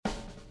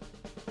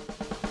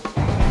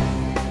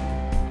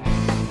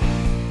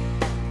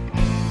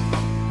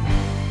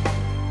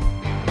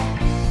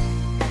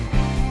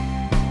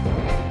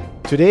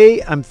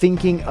Today, I'm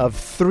thinking of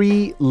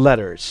 3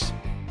 letters.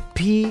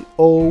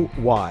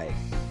 P-O-Y.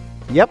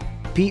 Yep,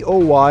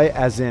 P-O-Y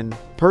as in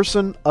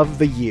Person of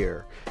the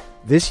Year.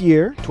 This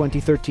year,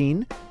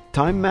 2013,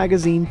 Time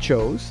Magazine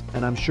chose,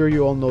 and I'm sure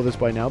you all know this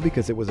by now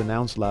because it was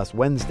announced last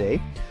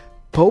Wednesday,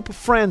 Pope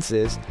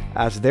Francis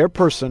as their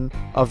Person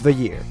of the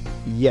Year.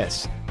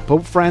 Yes,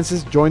 Pope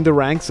Francis joined the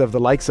ranks of the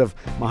likes of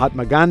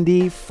Mahatma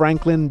Gandhi,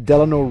 Franklin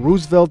Delano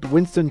Roosevelt,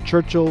 Winston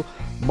Churchill,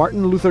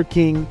 Martin Luther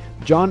King,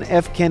 John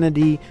F.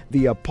 Kennedy,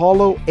 the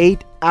Apollo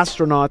 8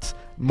 astronauts,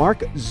 Mark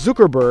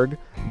Zuckerberg,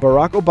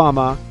 Barack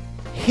Obama,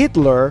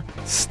 Hitler,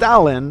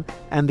 Stalin,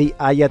 and the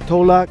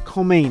Ayatollah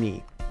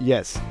Khomeini.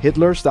 Yes,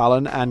 Hitler,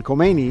 Stalin, and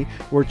Khomeini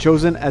were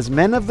chosen as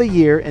Men of the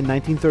Year in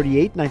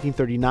 1938,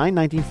 1939,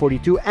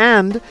 1942,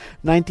 and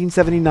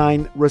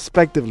 1979,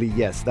 respectively.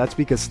 Yes, that's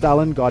because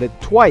Stalin got it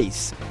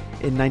twice,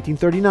 in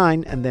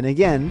 1939 and then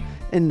again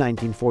in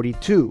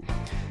 1942.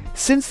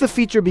 Since the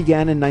feature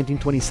began in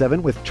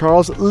 1927 with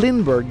Charles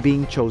Lindbergh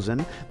being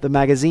chosen, the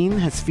magazine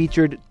has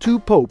featured 2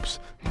 popes,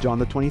 John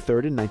the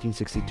 23rd in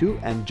 1962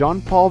 and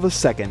John Paul II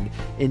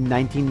in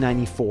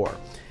 1994.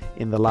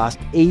 In the last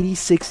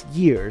 86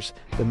 years,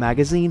 the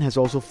magazine has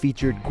also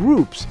featured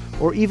groups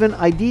or even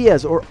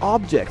ideas or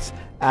objects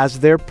as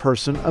their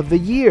Person of the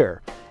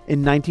Year.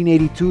 In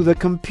 1982, the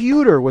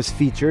computer was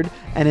featured,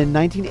 and in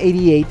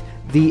 1988,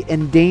 the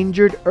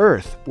endangered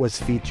Earth was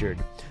featured.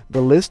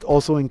 The list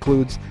also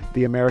includes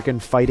the American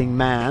Fighting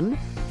Man,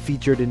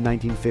 featured in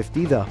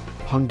 1950, the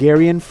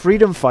Hungarian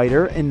Freedom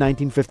Fighter in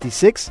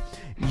 1956,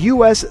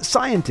 U.S.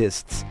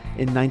 scientists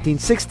in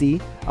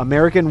 1960,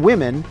 American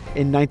women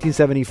in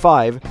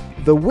 1975,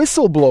 the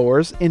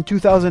Whistleblowers in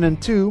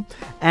 2002,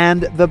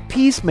 and the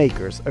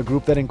Peacemakers, a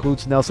group that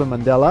includes Nelson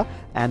Mandela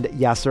and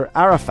Yasser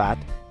Arafat,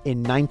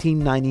 in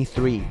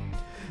 1993.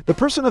 The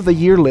Person of the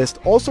Year list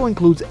also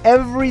includes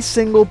every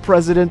single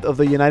president of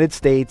the United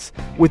States,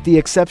 with the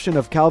exception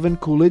of Calvin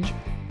Coolidge,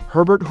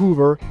 Herbert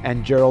Hoover,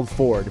 and Gerald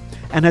Ford,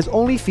 and has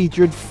only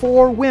featured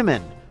 4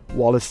 women: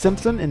 Wallis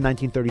Simpson in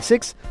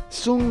 1936,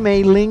 Sun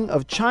Mei-ling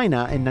of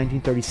China in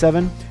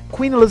 1937,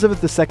 Queen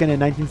Elizabeth II in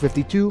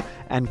 1952,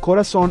 and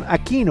Corazon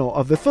Aquino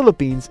of the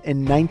Philippines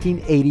in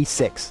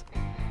 1986.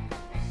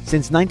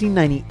 Since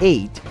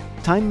 1998,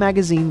 Time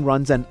Magazine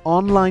runs an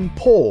online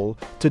poll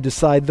to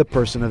decide the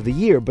Person of the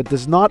Year, but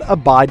does not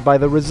abide by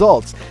the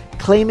results,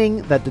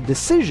 claiming that the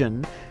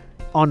decision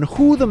on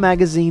who the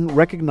magazine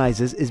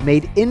recognizes is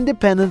made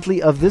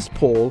independently of this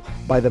poll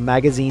by the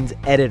magazine's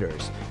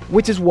editors,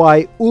 which is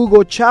why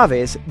Hugo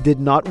Chavez did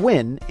not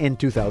win in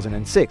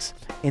 2006.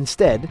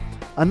 Instead,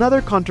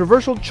 another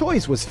controversial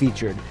choice was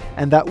featured,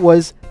 and that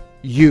was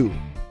you.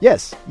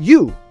 Yes,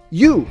 you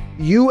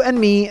and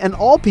me and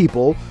all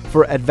people,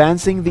 for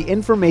advancing the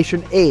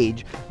information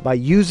age by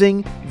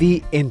using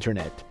the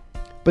internet.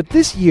 But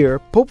this year,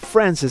 Pope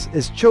Francis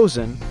is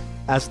chosen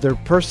as their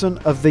Person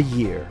of the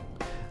Year.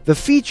 The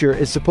feature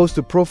is supposed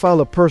to profile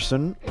a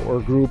person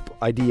or group,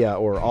 idea,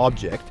 or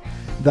object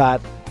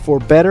that, for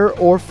better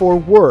or for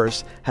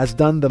worse, has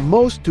done the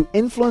most to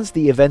influence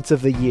the events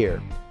of the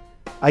year.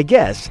 I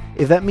guess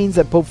if that means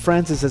that Pope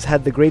Francis has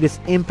had the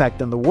greatest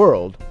impact on the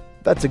world,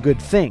 that's a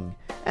good thing.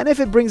 And if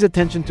it brings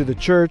attention to the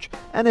church,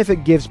 and if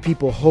it gives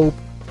people hope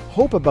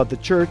about the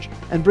church,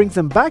 and brings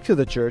them back to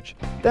the church,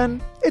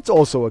 then it's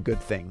also a good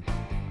thing.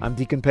 I'm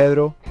Deacon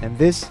Pedro, and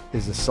this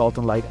is the Salt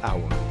and Light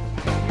Hour.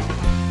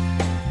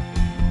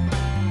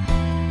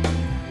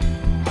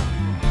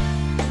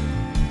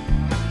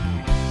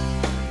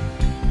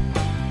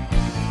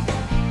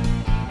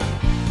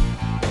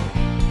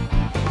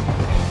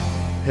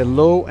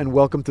 Hello and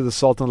welcome to the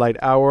Salt and Light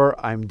Hour.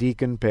 I'm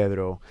Deacon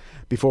Pedro.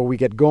 Before we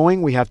get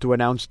going, we have to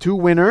announce 2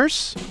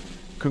 winners.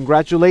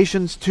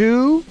 Congratulations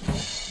to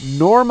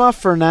Norma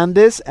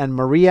Fernandez and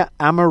Maria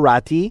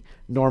Amarati.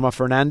 Norma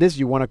Fernandez,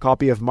 you won a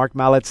copy of Mark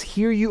Mallett's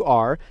Here You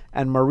Are,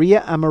 and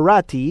Maria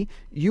Amarati,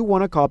 you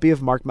won a copy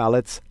of Mark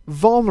Mallett's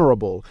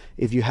Vulnerable.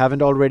 If you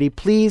haven't already,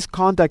 please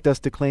contact us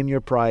to claim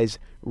your prize,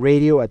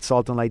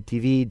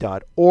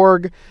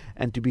 radio@saltandlighttv.org.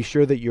 And to be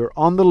sure that you're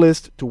on the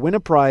list to win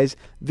a prize,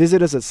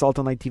 visit us at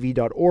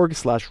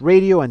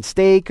saltandlighttv.org/radio and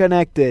stay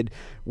connected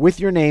with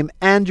your name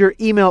and your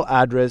email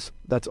address.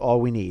 That's all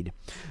we need.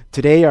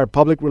 Today, our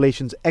public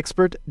relations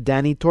expert,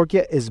 Danny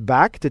Torkia, is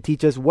back to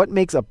teach us what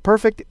makes a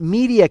perfect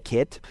media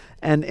kit.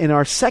 And in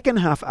our second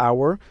half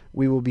hour,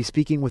 we will be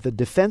speaking with a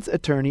defense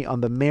attorney on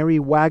the Mary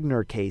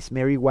Wagner case.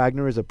 Mary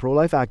Wagner is a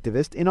pro-life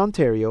activist in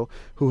Ontario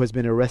who has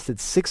been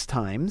arrested 6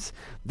 times.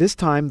 This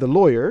time, the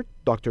lawyer,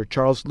 Dr.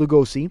 Charles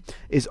Lugosi,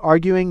 is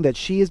arguing that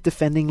she is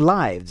defending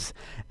lives.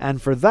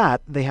 And for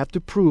that, they have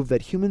to prove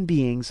that human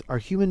beings are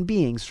human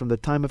beings from the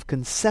time of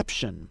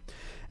conception.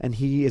 And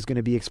he is going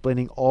to be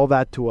explaining all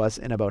that to us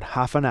in about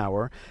half an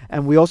hour.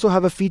 And we also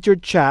have a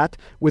featured chat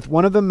with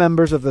one of the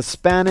members of the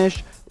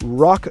Spanish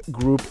rock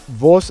group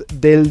Voz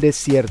del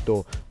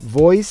Desierto,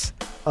 Voice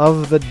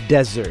of the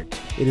Desert.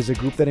 It is a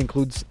group that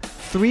includes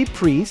 3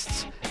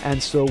 priests,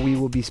 and so we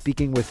will be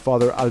speaking with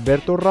Father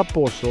Alberto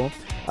Raposo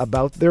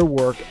about their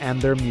work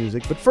and their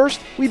music. But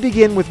first, we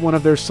begin with one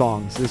of their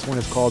songs. This one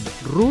is called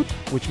Ruth,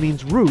 which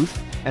means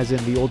Ruth, as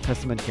in the Old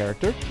Testament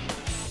character,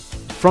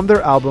 from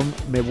their album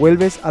Me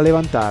Vuelves a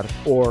Levantar,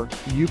 or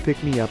You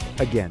Pick Me Up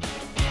Again.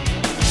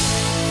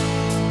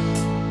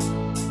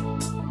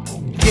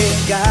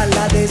 Llega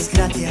la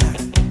desgracia,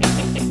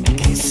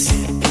 que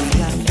se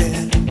puede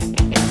hacer.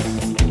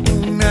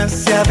 Una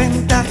se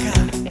aventaja,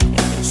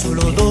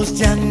 solo dos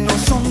ya no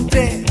son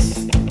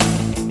tres.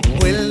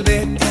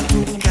 Vuélvete a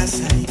tu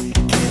casa y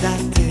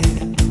quédate.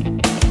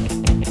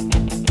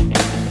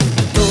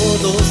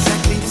 Todo se ha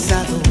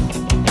eclipsado,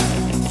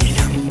 el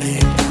hambre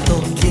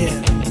por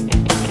doquier.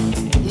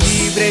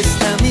 Libre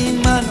está mi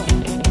mano,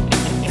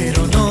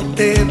 pero no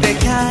te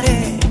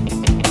dejaré.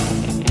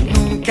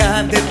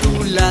 Nunca de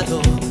tu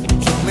lado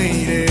yo me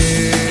iré.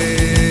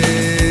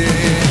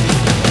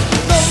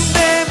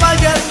 Donde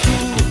vayas tú,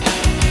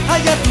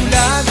 allá a tu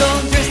lado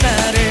yo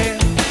estaré.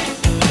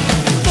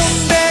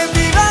 Donde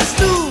vivas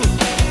tú,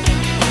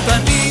 junto a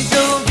ti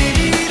yo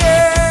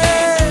viviré.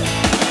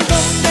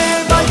 Donde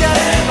vayas,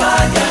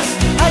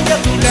 allá a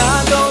tu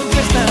lado yo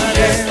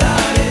estaré.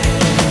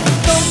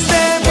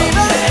 Donde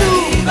vivas tú,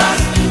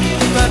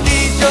 junto a ti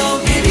yo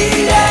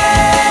viviré.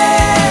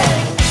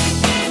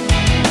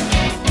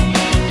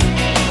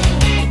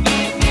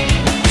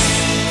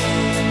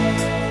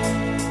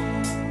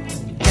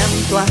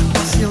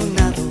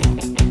 Apasionado,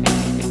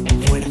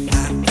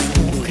 fuerza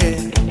de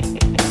mujer,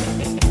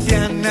 te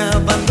han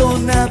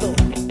abandonado,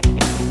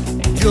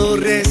 yo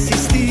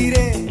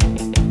resistiré,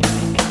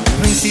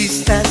 no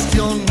insistas,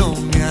 yo no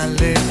me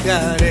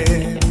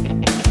alejaré.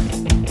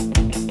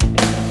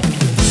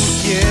 Tu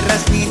tierra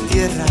es mi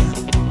tierra,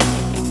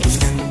 pues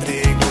te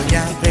entrego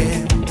ya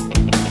ver,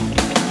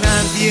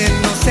 nadie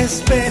nos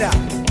espera,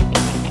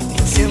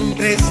 yo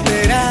siempre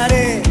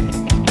esperaré,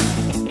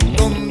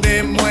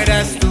 donde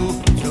mueras tú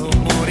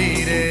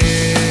moriré.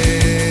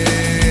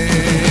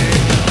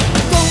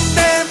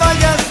 Donde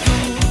vayas tú,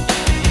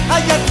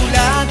 allá a tu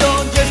lado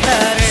yo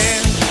estaré.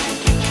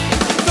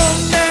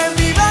 Donde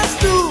vivas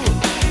tú,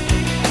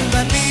 junto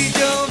a ti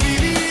yo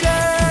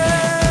viviré.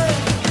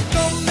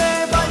 Donde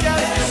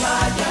vayas,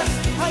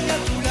 allá a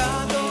tu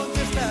lado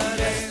yo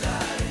estaré.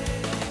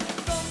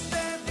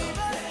 Donde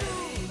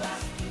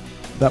vivas tú.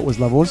 That was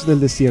La Voz del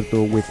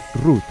Desierto with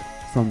Ruth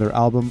from their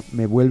album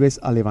Me Vuelves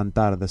a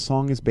Levantar. The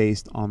song is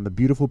based on the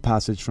beautiful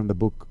passage from the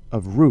book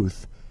of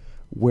Ruth,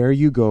 Where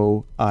You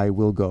Go, I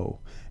Will Go.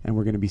 And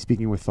we're going to be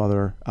speaking with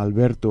Father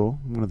Alberto,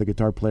 one of the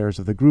guitar players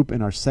of the group,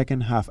 in our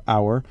second half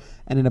hour.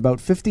 And in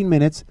about 15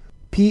 minutes,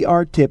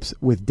 PR Tips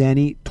with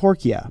Danny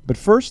Torquia. But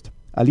first,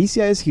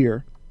 Alicia is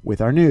here with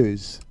our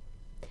news.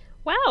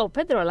 Wow,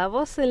 Pedro, La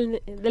Voz del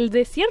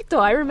Desierto.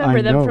 I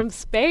remember them from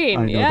Spain.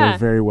 I know, they're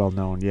very well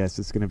known. Yes,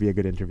 it's going to be a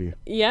good interview.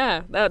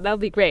 Yeah, that'll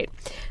be great.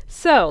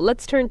 So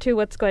let's turn to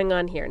what's going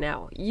on here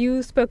now.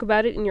 You spoke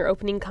about it in your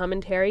opening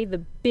commentary, the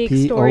big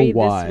story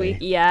this week.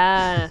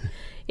 Yeah.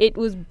 It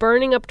was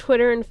burning up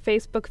Twitter and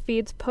Facebook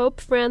feeds. Pope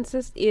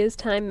Francis is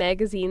Time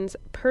Magazine's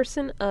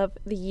Person of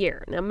the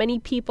Year. Now, many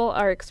people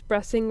are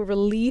expressing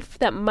relief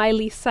that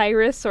Miley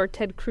Cyrus or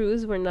Ted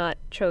Cruz were not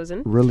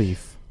chosen.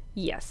 Relief.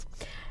 Yes.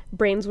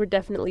 Brains were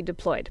definitely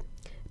deployed.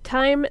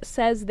 Time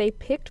says they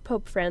picked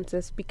Pope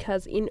Francis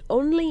because in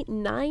only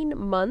 9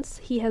 months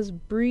he has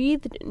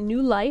breathed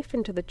new life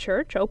into the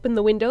church, opened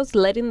the windows,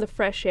 let in the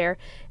fresh air,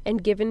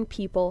 and given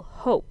people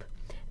hope.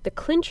 The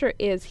clincher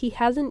is he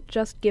hasn't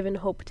just given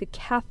hope to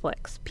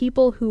Catholics.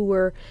 People who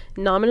were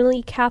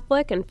nominally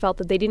Catholic and felt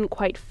that they didn't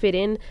quite fit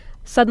in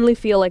suddenly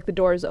feel like the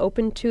door is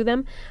open to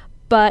them.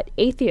 But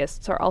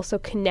atheists are also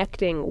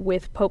connecting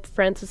with Pope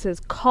Francis's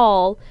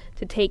call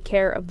to take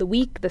care of the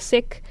weak, the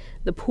sick,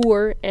 the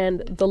poor,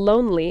 and the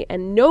lonely,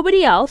 and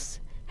nobody else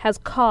has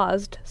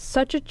caused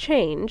such a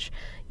change,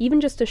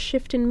 even just a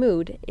shift in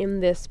mood,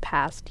 in this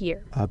past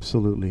year.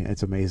 Absolutely.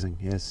 It's amazing,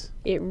 yes.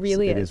 It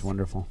really is. It is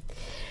wonderful.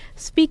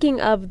 Speaking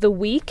of the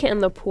weak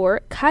and the poor,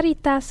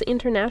 Caritas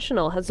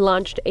International has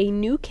launched a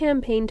new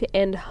campaign to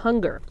end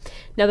hunger.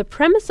 Now, the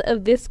premise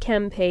of this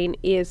campaign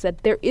is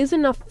that there is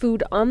enough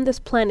food on this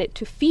planet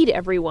to feed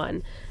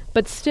everyone,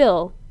 but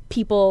still,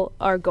 people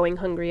are going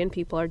hungry and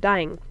people are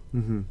dying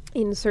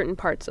in certain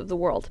parts of the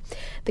world.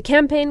 The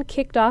campaign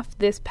kicked off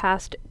this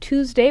past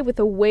Tuesday with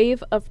a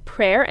wave of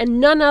prayer, and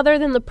none other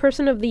than the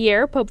Person of the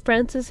Year, Pope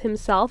Francis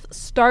himself,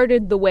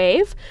 started the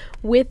wave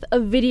with a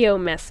video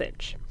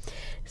message.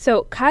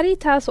 So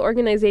Caritas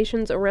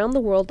organizations around the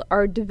world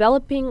are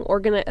developing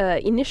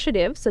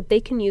initiatives that they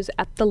can use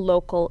at the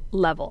local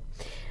level.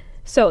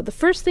 So the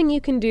first thing you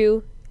can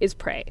do is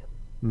pray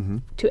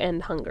to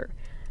end hunger.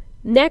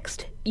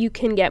 Next, you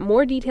can get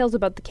more details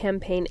about the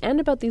campaign and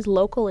about these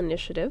local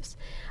initiatives.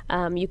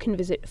 You can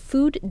visit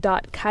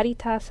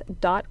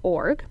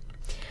food.caritas.org.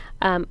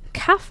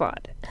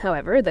 CAFOD,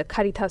 however, the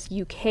Caritas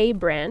UK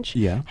branch,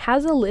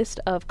 has a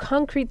list of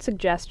concrete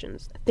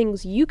suggestions,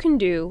 things you can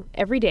do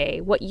every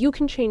day, what you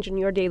can change in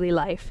your daily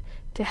life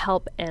to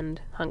help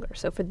end hunger.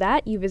 So for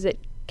that, you visit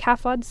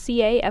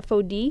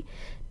cafod.org.uk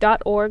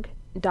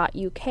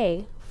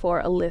for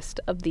a list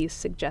of these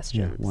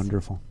suggestions. Yeah,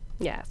 wonderful.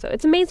 Yeah, so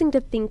it's amazing to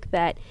think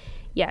that,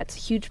 it's a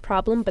huge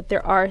problem, but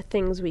there are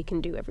things we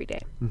can do every day.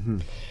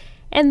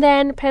 And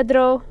then,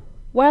 Pedro,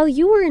 while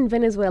you were in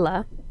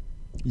Venezuela,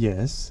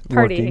 Yes.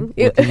 Partying.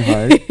 Working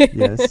hard.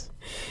 Yes.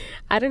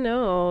 I don't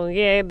know.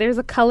 Yeah, there's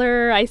a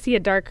color. I see a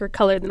darker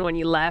color than when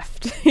you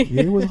left.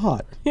 Yeah, it was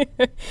hot.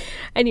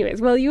 Anyways,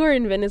 while you were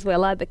in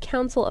Venezuela, the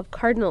Council of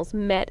Cardinals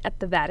met at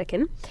the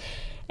Vatican.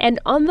 And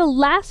on the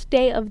last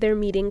day of their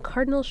meeting,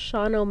 Cardinal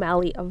Sean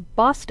O'Malley of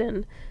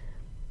Boston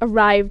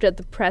arrived at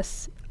the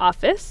press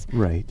office,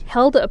 Right.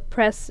 held a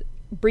press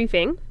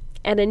briefing,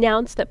 and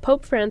announced that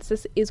Pope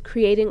Francis is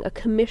creating a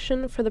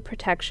commission for the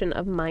protection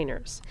of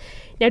minors.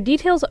 Now,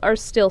 details are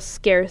still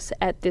scarce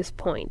at this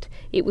point.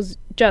 It was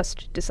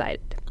just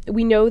decided.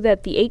 We know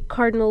that the 8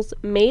 cardinals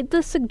made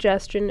the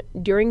suggestion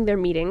during their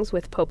meetings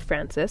with Pope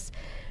Francis.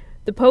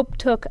 The Pope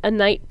took a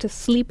night to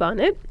sleep on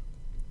it,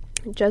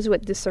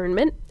 Jesuit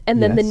discernment,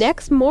 and then the Yes.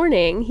 next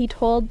morning he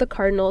told the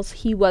cardinals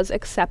he was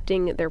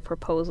accepting their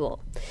proposal.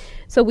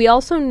 So we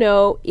also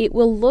know it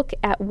will look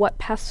at what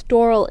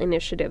pastoral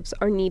initiatives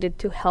are needed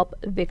to help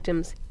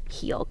victims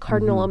heal.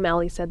 Cardinal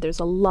O'Malley said there's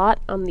a lot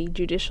on the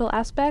judicial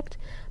aspect,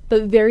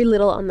 but very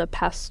little on the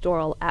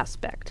pastoral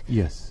aspect.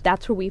 Yes.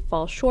 That's where we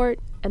fall short,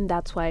 and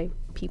that's why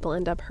people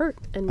end up hurt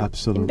and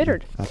Absolutely.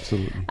 embittered.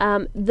 Absolutely.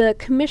 The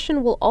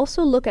commission will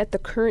also look at the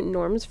current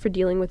norms for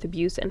dealing with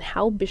abuse and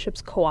how bishops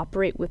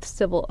cooperate with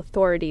civil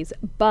authorities.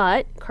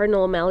 But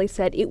Cardinal O'Malley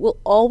said it will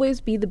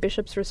always be the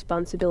bishop's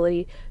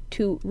responsibility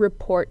to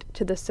report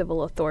to the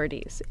civil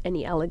authorities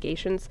any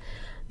allegations.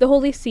 The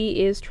Holy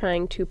See is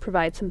trying to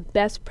provide some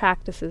best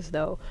practices,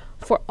 though,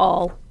 for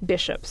all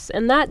bishops,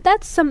 and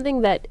that's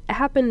something that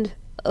happened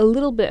a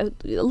little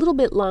bit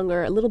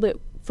longer, a little bit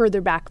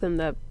further back than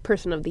the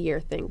Person of the Year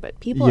thing, but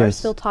people are Yes.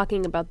 still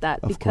talking about that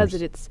Of because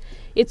course.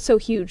 it's so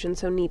huge and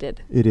so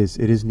needed. It is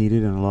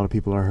needed, and a lot of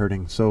people are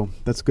hurting. So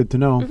that's good to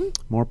know. Mm-hmm.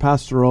 More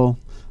pastoral,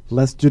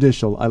 less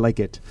judicial. I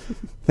like it.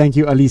 Thank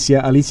you,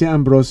 Alicia. Alicia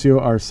Ambrosio,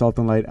 our Salt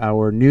and Light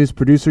Hour news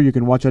producer. You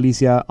can watch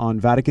Alicia on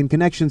Vatican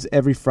Connections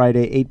every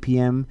Friday, 8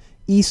 p.m.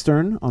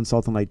 Eastern on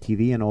Salt and Light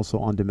TV, and also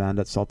on demand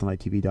at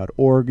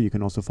saltandlighttv.org. You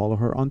can also follow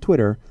her on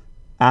Twitter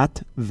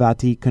at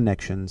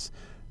VatiConnections.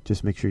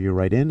 Just make sure you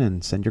write in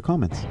and send your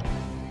comments.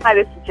 Hi,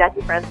 this is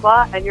Jackie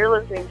Francois, and you're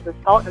listening to the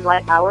Salt and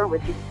Light Hour with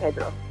Deacon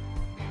Pedro.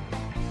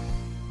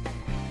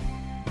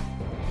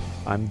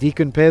 I'm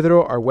Deacon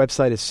Pedro. Our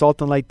website is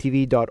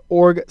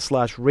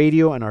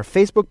saltandlighttv.org/radio, and our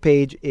Facebook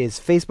page is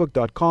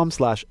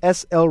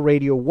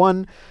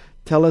facebook.com/slradio1.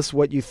 Tell us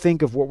what you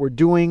think of what we're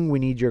doing. We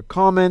need your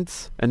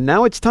comments. And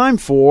now it's time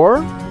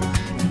for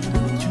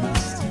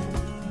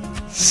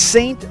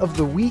Saint of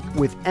the Week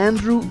with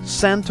Andrew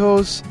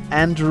Santos.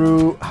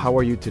 Andrew, how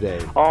are you today?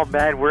 Oh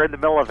man, we're in the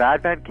middle of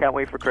Advent. Can't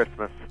wait for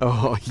Christmas.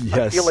 Oh, yes.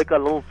 I feel like a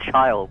little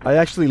child. I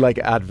actually like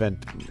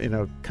Advent,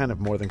 kind of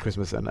more than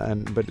Christmas,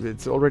 but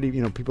it's already,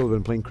 people have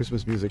been playing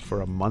Christmas music for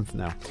a month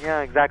now.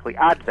 Yeah, exactly.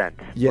 Advent.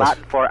 Yes.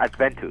 Latin for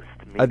Adventus.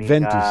 Meaning,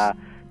 Adventus.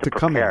 to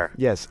come in. prepare.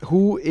 Yes.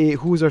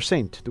 Who's our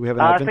saint? Do we have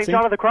an Advent St. saint?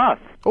 John of the Cross.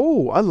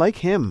 Oh, I like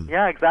him.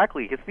 Yeah,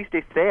 exactly. His feast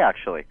day today,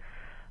 actually.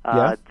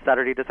 Yeah?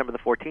 Saturday, December the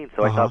 14th.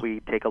 So I Uh-huh. thought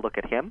we'd take a look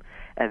at him.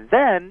 And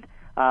then,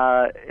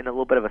 in a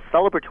little bit of a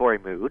celebratory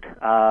mood,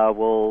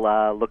 we'll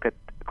look at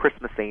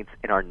Christmas saints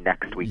in our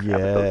next week's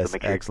episode. Yes, So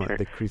make sure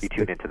excellent. you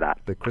tune into that.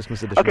 The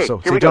Christmas edition. Okay, So,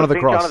 here we St. John go. of the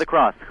St. Cross. John of the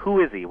Cross. Who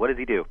is he? What does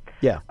he do?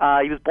 Yeah.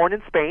 He was born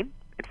in Spain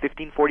in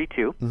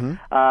 1542.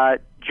 Mhm.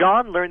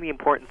 John learned the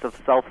importance of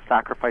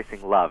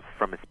self-sacrificing love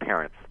from his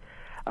parents.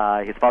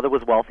 His father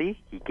was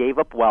wealthy. He gave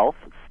up wealth,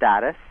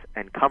 status,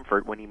 and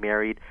comfort when he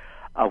married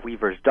a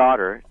weaver's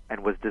daughter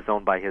and was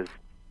disowned by his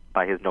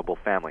noble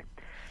family.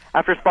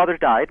 After his father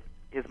died,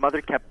 his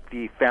mother kept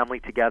the family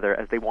together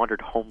as they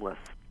wandered homeless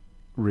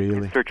Really?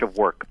 in search of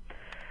work.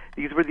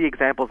 These were the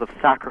examples of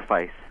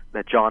sacrifice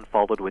that John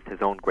followed with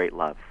his own great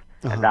love.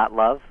 Uh-huh. And that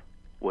love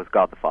was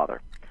God the Father.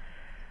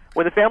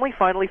 When the family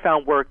finally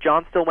found work,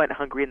 John still went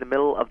hungry in the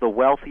middle of the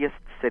wealthiest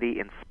city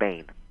in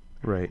Spain.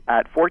 Right.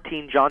 At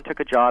 14, John took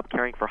a job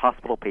caring for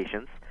hospital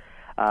patients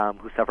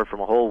who suffered from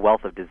a whole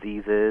wealth of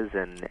diseases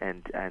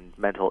and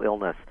mental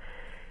illness.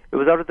 It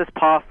was out of this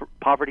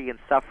poverty and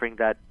suffering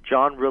that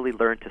John really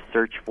learned to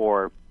search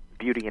for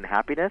beauty and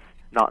happiness,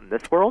 not in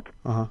this world,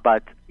 Uh-huh.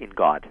 but in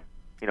God.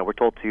 We're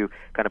told to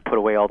kind of put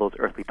away all those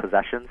earthly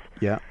possessions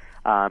Yeah.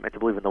 and to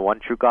believe in the one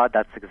true God.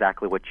 That's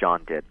exactly what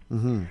John did.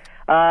 Mm-hmm.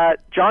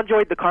 John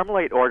joined the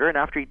Carmelite order, and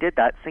after he did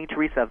that, St.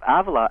 Teresa of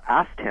Avila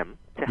asked him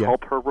to Yeah.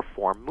 help her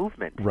reform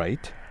movement.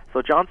 Right.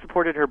 So John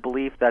supported her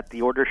belief that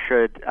the order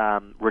should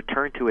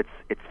return to its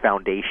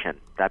foundation,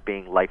 that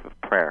being life of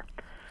prayer.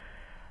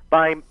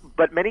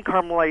 But many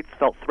Carmelites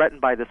felt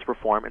threatened by this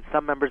reform, and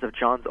some members of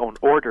John's own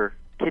order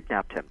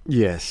kidnapped him.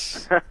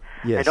 Yes.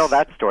 Yes. I know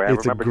that story. I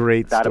It's a remember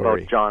great that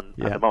story. about John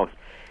Yeah. the most.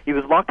 He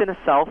was locked in a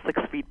cell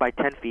 6 feet by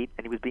 10 feet,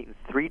 and he was beaten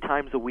 3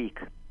 times a week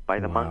by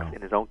the Wow. monks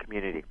in his own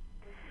community.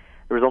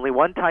 There was only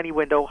one tiny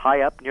window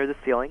high up near the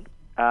ceiling,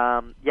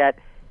 yet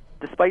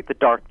despite the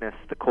darkness,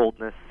 the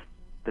coldness,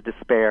 the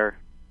despair,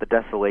 the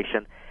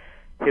desolation,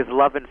 his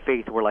love and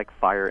faith were like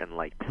fire and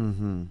light.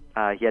 Mm-hmm.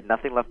 He had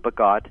nothing left but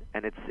God,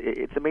 and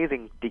it's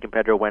amazing, Deacon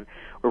Pedro, when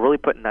we're really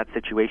put in that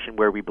situation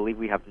where we believe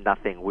we have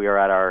nothing. We are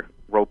at our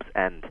rope's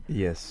end.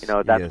 Yes.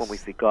 That's when we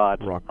see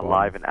God Rock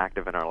alive bottom. and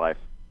active in our life.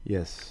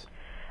 Yes.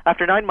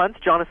 After 9 months,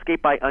 John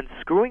escaped by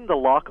unscrewing the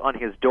lock on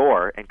his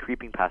door and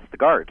creeping past the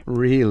guard.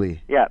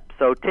 Really? Yeah,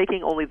 so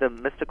taking only the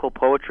mystical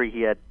poetry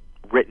he had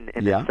written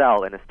in Yeah. his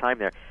cell in his time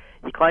there,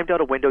 he climbed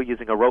out a window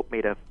using a rope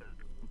made of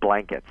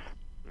blankets.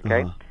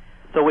 Okay? Uh-huh.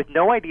 So with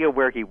no idea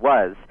where he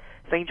was,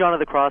 St. John of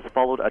the Cross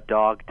followed a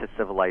dog to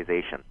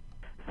civilization.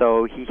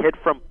 So he hid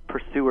from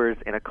pursuers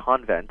in a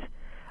convent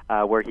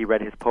where he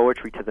read his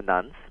poetry to the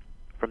nuns.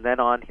 From then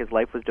on, his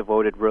life was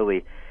devoted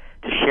really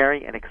to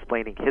sharing and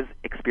explaining his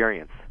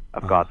experience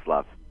of God's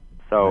love.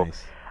 So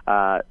Nice.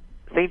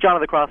 St. John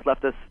of the Cross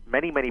left us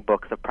many, many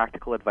books of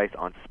practical advice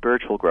on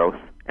spiritual growth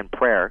and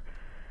prayer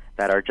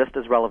that are just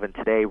as relevant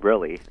today,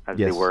 really, as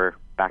Yes. they were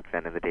back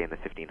then in the day in the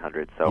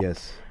 1500s. So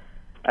Yes.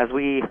 as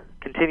we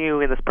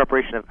continue in this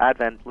preparation of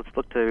Advent, let's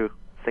look to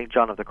St.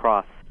 John of the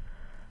Cross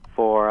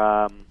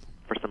for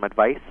some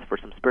advice, for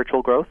some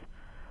spiritual growth,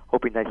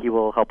 hoping that he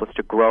will help us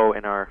to grow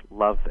in our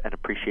love and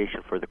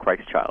appreciation for the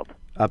Christ child,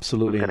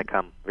 Absolutely. who's going to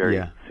come very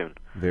soon.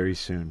 Very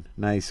soon.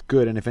 Nice.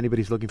 Good. And if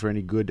anybody's looking for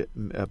any good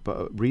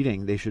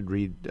reading, they should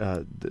read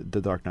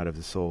the Dark Night of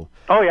the Soul.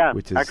 Oh, yeah.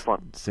 Which is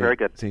Excellent. Very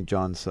good. St.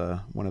 John's,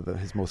 one of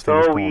his most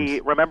famous So poems. we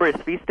remember his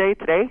feast day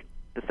today,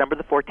 December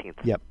the 14th.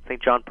 Yep.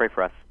 St. John, pray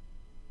for us.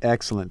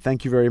 Excellent.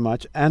 Thank you very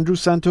much. Andrew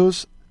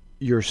Santos,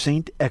 your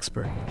saint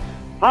expert.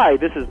 Hi,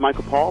 this is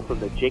Michael Paul from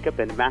the Jacob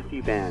and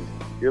Matthew Band.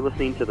 You're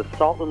listening to the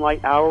Salt and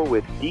Light Hour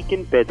with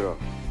Deacon Pedro.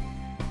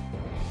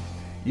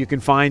 You can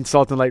find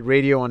Salt and Light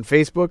Radio on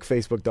Facebook,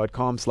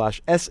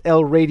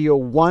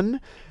 facebook.com/slradio1.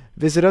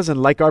 Visit us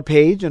and like our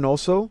page, and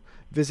also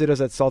visit us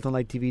at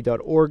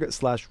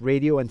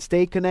saltandlighttv.org/radio and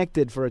stay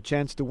connected for a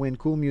chance to win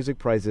cool music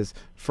prizes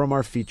from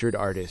our featured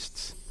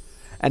artists.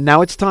 And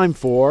now it's time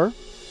for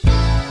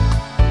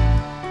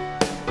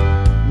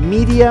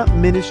Media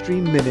Ministry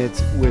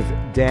Minutes with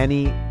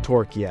Danny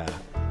Torquia.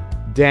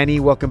 Danny,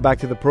 welcome back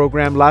to the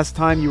program. Last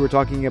time you were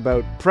talking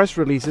about press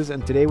releases,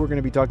 and today we're going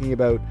to be talking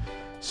about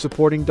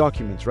supporting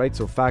documents, right?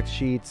 So fact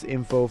sheets,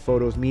 info,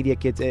 photos, media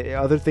kits,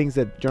 other things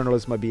that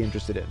journalists might be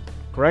interested in,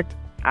 correct?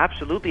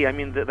 Absolutely. I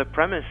mean, the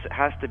premise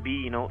has to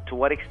be, to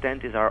what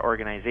extent is our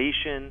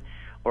organization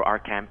or our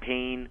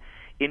campaign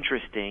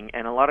interesting?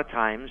 And a lot of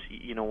times,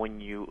 when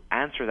you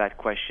answer that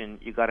question,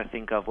 you got to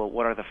think of, well,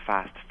 what are the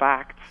fast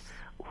facts?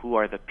 Who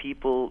are the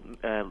people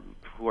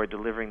who are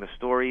delivering the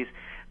stories,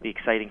 the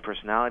exciting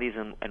personalities,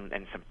 and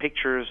some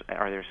pictures?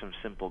 Are there some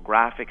simple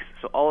graphics?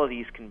 So all of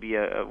these can be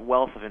a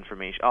wealth of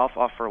information,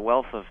 offer a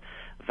wealth of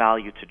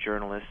value to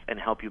journalists and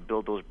help you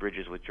build those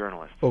bridges with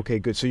journalists. Okay,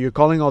 good. So you're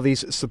calling all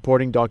these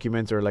supporting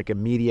documents or like a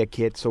media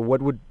kit. So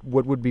what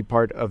would be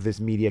part of this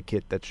media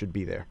kit that should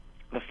be there?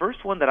 The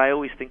first one that I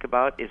always think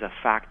about is a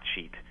fact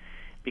sheet,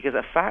 because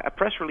a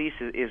press release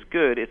is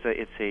good. It's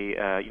a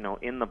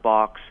in the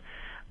box,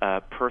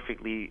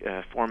 perfectly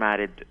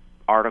formatted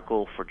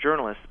article for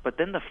journalists, but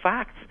then the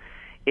facts,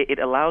 it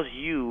allows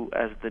you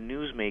as the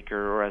newsmaker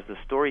or as the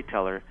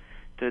storyteller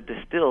to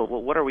distill,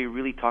 well, what are we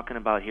really talking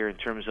about here in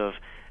terms of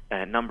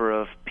number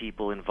of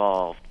people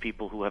involved,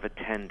 people who have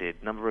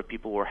attended, number of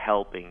people who are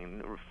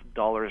helping,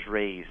 dollars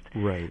raised.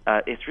 Right.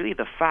 It's really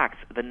the facts,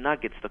 the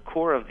nuggets, the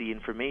core of the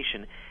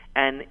information.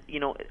 And,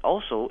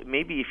 also,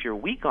 maybe if you're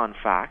weak on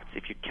facts,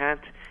 if you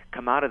can't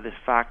come out of this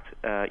fact,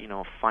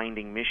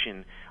 finding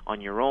mission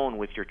on your own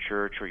with your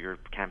church or your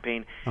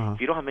campaign,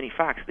 if you don't have many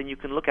facts, then you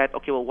can look at,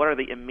 okay, well, what are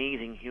the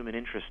amazing human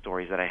interest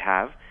stories that I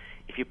have?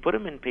 If you put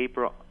them in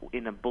paper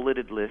in a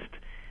bulleted list,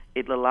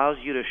 it allows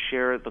you to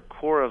share the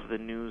core of the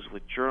news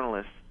with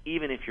journalists,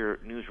 even if your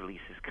news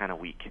release is kind of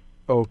weak.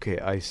 Okay,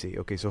 I see.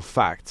 Okay, so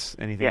facts.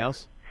 Anything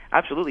else?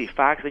 Absolutely.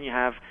 Facts. Then you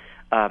have,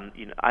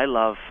 I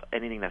love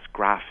anything that's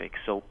graphic,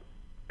 so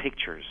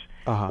pictures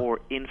or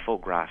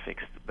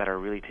infographics that are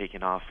really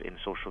taking off in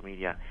social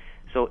media.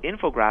 So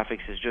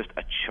infographics is just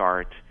a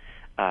chart,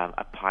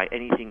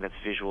 anything that's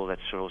visual that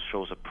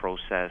shows a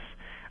process.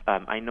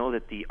 I know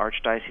that the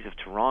Archdiocese of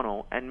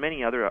Toronto and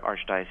many other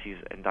archdioceses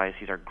and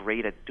dioceses are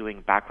great at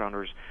doing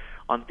backgrounders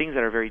on things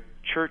that are very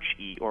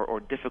churchy or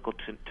difficult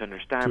to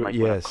understand, like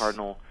what a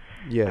cardinal.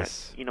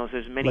 Yes. So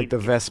there's many. Like the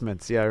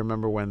vestments. Yeah, I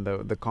remember when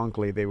the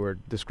conclave, they were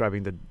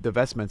describing the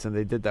vestments, and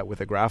they did that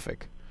with a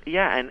graphic.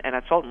 Yeah, and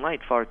at Salt and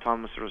Light, Father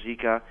Thomas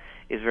Rosica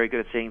is very good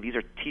at saying these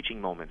are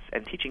teaching moments,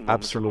 and teaching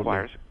moments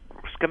requires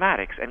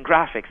schematics and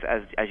graphics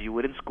as you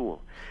would in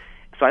school.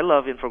 So I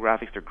love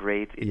infographics; they're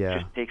great. It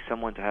just takes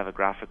someone to have a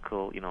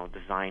graphical,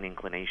 design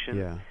inclination.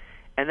 Yeah.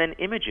 And then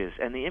images,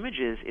 and the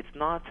images, it's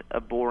not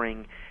a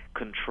boring,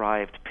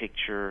 contrived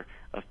picture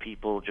of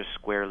people just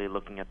squarely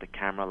looking at the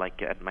camera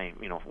like at my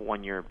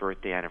 1-year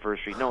birthday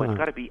anniversary. No, it's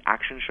got to be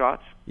action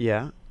shots.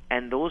 Yeah.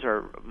 And those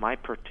are my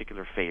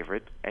particular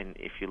favorite. And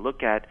if you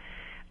look at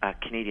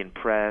Canadian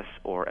Press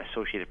or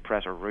Associated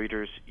Press or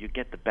Reuters, you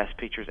get the best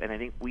pictures. And I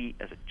think we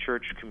as a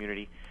church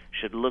community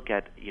should look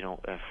at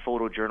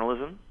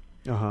photojournalism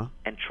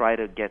and try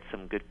to get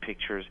some good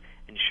pictures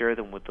and share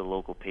them with the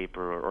local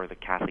paper or the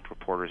Catholic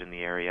reporters in the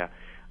area.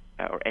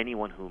 or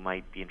anyone who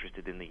might be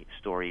interested in the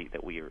story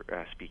that we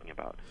are speaking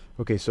about.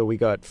 Okay, so we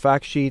got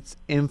fact sheets,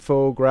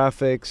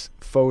 infographics,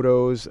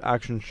 photos,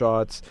 action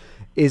shots.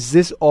 Is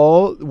this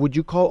all, would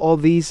you call all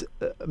these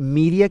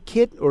media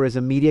kit, or is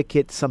a media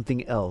kit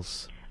something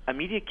else? A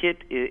media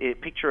kit,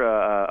 picture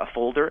a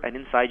folder, and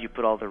inside you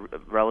put all the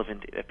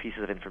relevant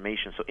pieces of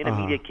information. So in a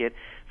media kit,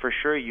 for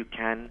sure you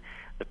can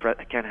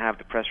have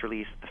the press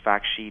release, the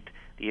fact sheet,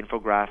 the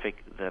infographic,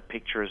 the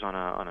pictures on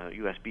a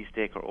USB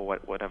stick or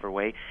whatever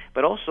way.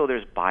 But also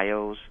there's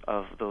bios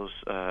of those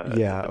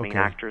the main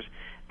actors.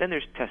 Then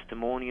there's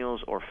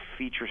testimonials or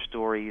feature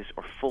stories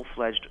or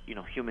full-fledged,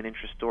 human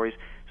interest stories.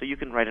 So you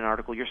can write an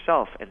article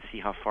yourself and see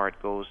how far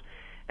it goes.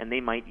 And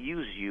they might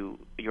use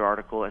your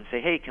article and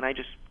say, hey, can I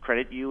just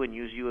credit you and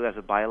use you as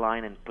a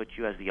byline and put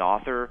you as the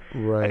author,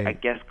 a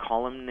guest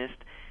columnist?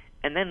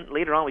 And then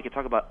later on we can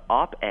talk about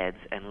op-eds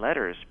and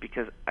letters,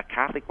 because a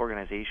Catholic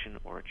organization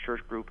or a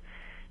church group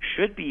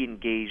should be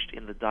engaged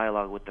in the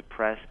dialogue with the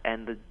press.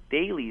 And the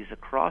dailies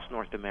across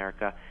North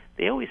America,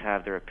 they always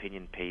have their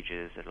opinion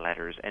pages and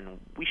letters, and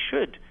we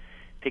should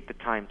take the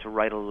time to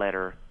write a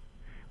letter,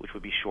 which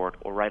would be short,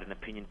 or write an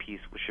opinion piece,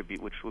 which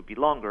would be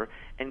longer,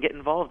 and get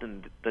involved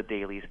in the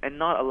dailies, and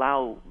not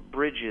allow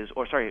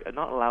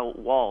not allow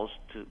walls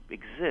to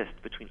exist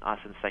between us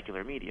and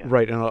secular media.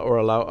 Right, or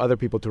allow other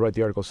people to write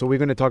the articles. So we're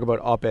going to talk about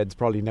op-eds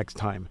probably next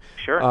time.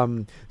 Sure.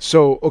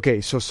 So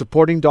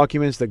supporting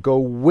documents that go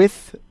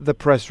with the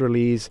press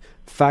release,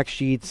 fact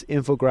sheets,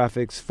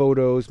 infographics,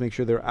 photos, make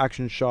sure they're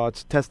action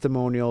shots,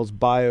 testimonials,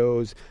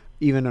 bios,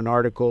 even an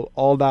article,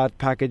 all that,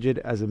 package it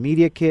as a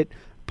media kit,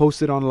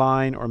 post it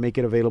online, or make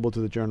it available to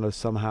the journalists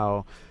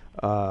somehow,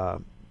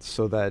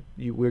 so that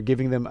we're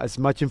giving them as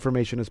much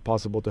information as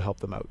possible to help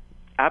them out.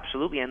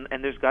 Absolutely, and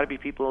there's got to be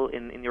people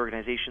in the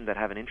organization that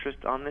have an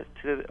interest on this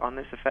to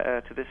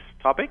this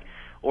topic,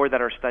 or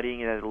that are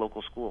studying it at a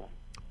local school.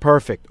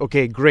 Perfect.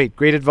 Okay, great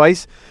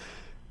advice,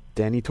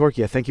 Danny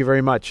Torkia. Thank you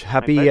very much.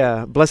 Happy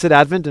Blessed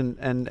Advent,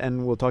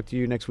 and we'll talk to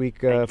you next week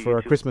for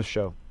our Christmas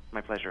show.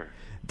 My pleasure.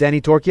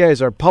 Danny Torkia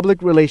is our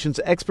public relations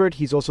expert.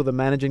 He's also the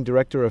managing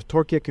director of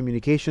Torkia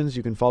Communications.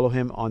 You can follow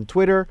him on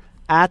Twitter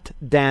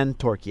 @Dan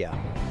Torkia.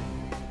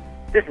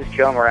 This is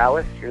Joe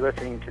Morales. You're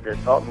listening to the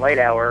Salt and Light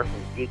Hour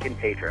with Deacon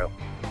Pedro.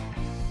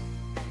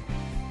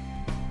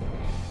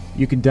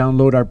 You can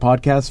download our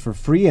podcast for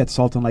free at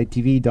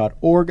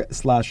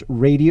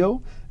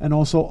saltandlighttv.org/radio and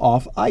also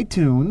off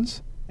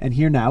iTunes. And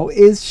here now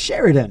is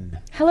Sheridan.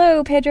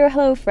 Hello, Pedro.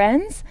 Hello,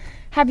 friends.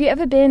 Have you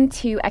ever been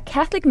to a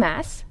Catholic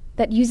Mass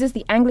that uses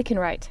the Anglican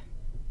Rite?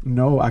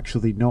 No,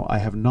 actually, no, I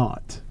have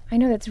not. I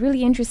know, that's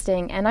really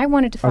interesting, and I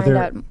wanted to find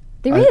out.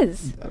 There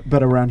is.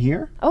 But around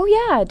here? Oh,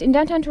 yeah, in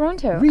downtown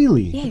Toronto.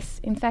 Really? Yes,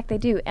 in fact, they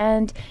do.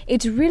 And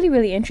it's really,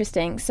 really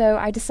interesting. So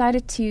I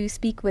decided to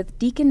speak with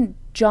Deacon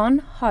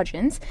John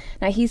Hodgins.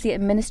 Now, he's the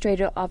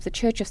administrator of the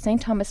Church of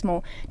St. Thomas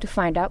More, to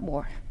find out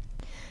more.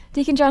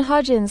 Deacon John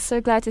Hodgins, so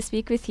glad to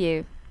speak with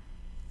you.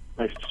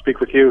 Nice to speak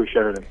with you,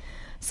 Sheridan.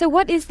 So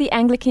what is the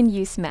Anglican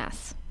Use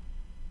Mass?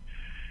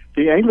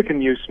 The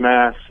Anglican Use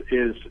Mass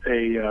is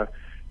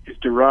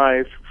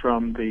derived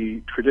from the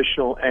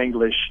traditional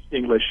English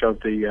of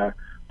the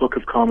Book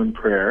of Common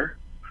Prayer,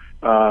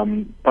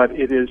 but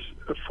it is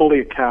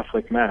fully a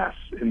Catholic Mass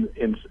in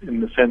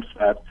the sense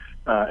that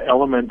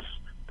elements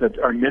that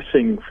are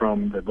missing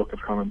from the Book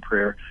of Common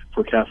Prayer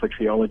for Catholic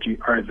theology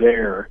are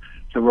there.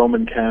 The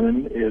Roman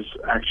canon is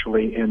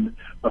actually in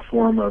a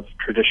form of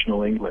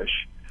traditional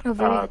English.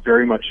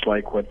 Very much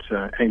like what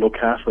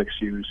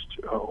Anglo-Catholics used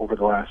over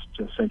the last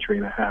century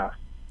and a half.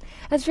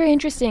 That's very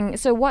interesting.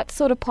 So what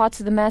sort of parts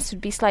of the Mass would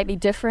be slightly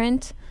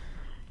different?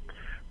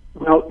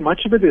 Well,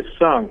 much of it is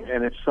sung,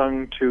 and it's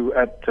sung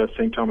at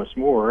St. Thomas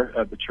More,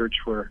 at the church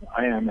where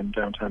I am in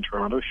downtown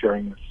Toronto,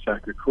 sharing with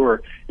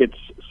Sacré-Cœur. It's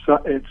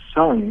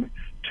sung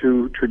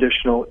to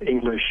traditional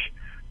English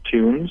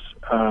tunes,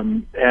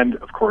 and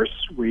of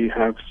course we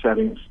have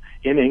settings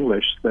in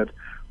English that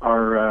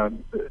are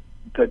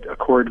that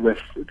accord with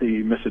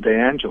the Missa de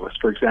Angelis.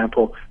 For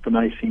example, the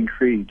Nicene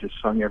Creed is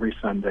sung every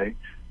Sunday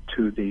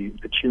to the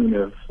tune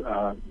of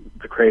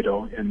the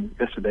Credo in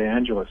Missa de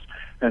Angelis,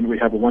 and we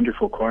have a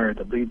wonderful choir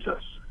that leads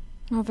us.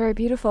 Oh, very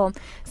beautiful.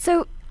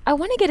 So I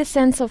want to get a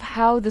sense of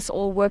how this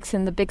all works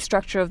in the big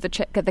structure of the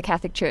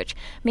Catholic Church.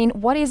 I mean,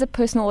 what is a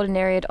personal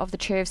ordinariate of the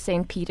Church of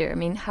St. Peter? I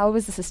mean, how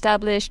was this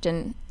established,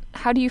 and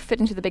how do you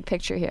fit into the big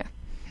picture here?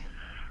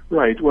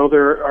 Right. Well,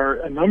 there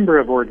are a number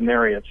of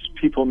ordinariates.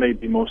 People may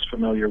be most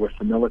familiar with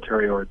the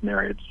military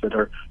ordinariates that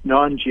are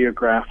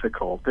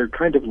non-geographical. They're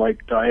kind of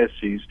like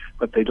dioceses,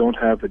 but they don't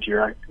have a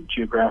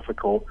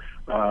geographical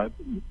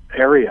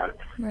area.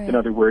 Right. In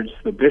other words,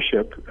 the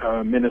bishop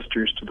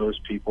ministers to those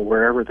people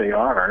wherever they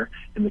are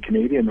in the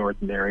Canadian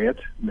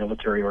ordinariate,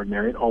 military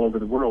ordinariate, all over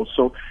the world.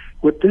 So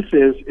what this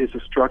is a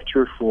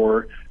structure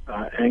for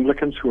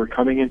Anglicans who are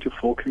coming into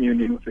full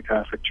communion with the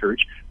Catholic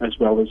Church, as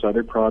well as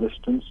other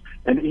Protestants,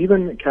 and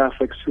even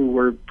Catholics who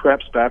were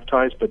perhaps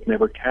baptized but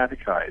never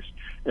catechized.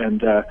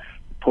 And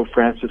Pope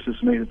Francis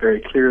has made it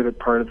very clear that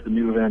part of the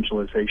new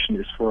evangelization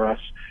is for us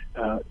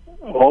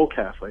all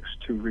Catholics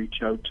to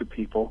reach out to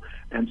people,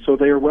 and so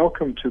they are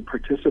welcome to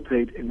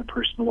participate in the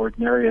personal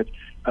ordinariate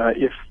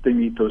if they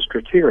meet those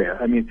criteria.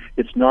 I mean,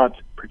 it's not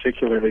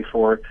particularly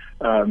for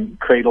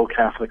cradle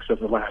Catholics of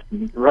the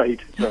Latin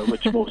Rite,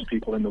 which most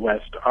people in the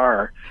West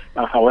are.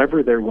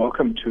 However, they're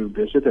welcome to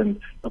visit, and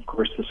of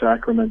course the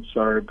sacraments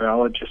are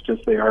valid just as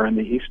they are in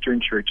the Eastern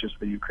churches,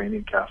 the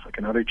Ukrainian Catholic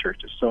and other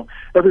churches. So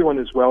everyone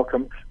is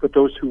welcome, but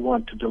those who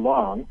want to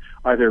belong,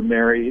 either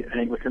marry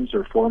Anglicans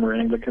or former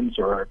Anglicans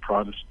or are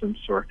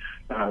Protestants or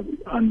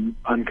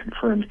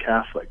unconfirmed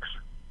Catholics.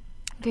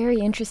 Very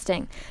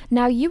interesting.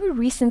 Now, you were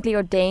recently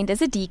ordained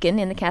as a deacon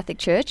in the Catholic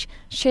Church.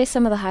 Share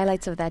some of the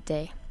highlights of that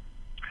day.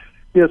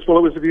 Yes, well,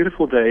 it was a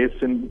beautiful day.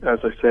 It's in, as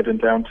I said, in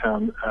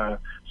downtown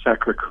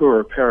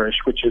Sacré-Cœur parish,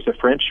 which is a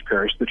French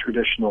parish, the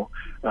traditional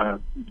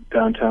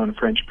downtown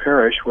French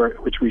parish,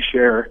 which we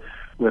share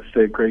with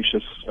the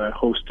gracious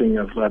hosting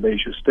of l'Abbé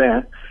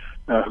Justin,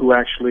 who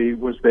actually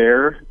was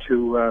there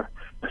to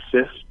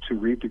assist, to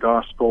read the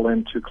gospel,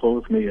 and to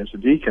clothe me as a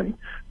deacon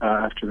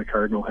after the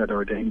cardinal had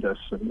ordained us.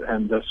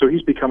 And so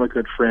he's become a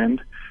good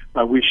friend.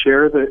 We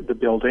share the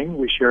building,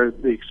 we share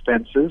the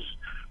expenses,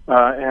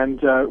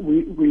 and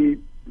we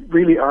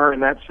really are,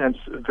 in that sense,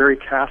 very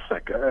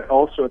Catholic.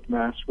 Also at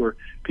Mass were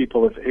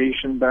people of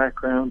Asian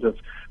background, of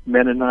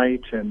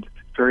Mennonite and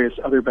various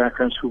other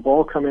backgrounds who've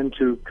all come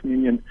into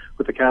communion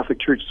with the Catholic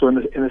Church. So in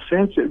a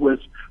sense, it was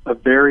a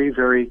very,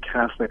 very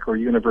Catholic or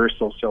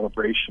universal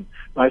celebration.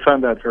 I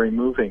found that very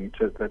moving,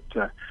 that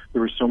there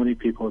were so many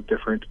people of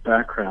different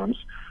backgrounds,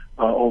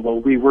 although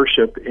we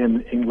worship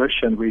in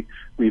English and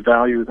we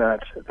value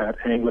that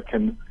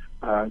Anglican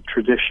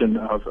tradition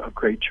of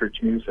great church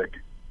music.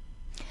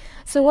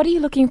 So what are you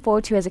looking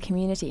forward to as a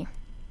community?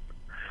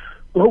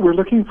 Well, we're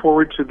looking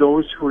forward to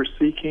those who are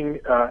seeking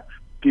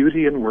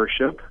beauty in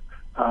worship,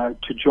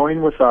 to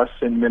join with us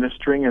in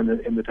ministering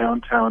in the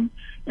downtown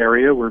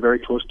area. We're very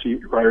close to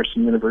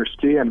Ryerson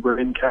University, and we're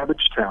in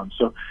Cabbagetown.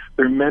 So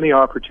there are many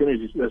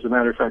opportunities. As a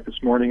matter of fact,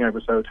 this morning I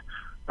was out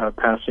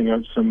passing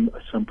out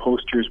some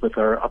posters with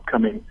our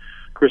upcoming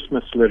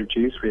Christmas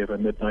liturgies. We have a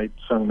midnight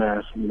sung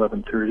Mass at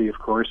 11:30, of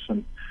course,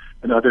 and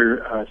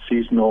other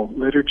seasonal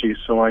liturgies.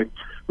 So I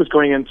was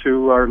going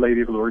into Our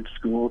Lady of Lourdes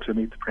School to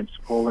meet the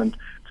principal and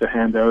to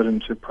hand out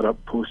and to put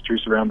up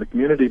posters around the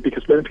community,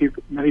 because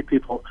many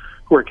people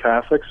who are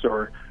Catholics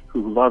or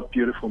who love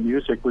beautiful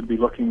music would be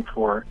looking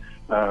for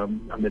a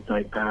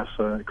midnight Mass,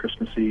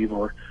 Christmas Eve,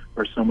 or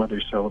some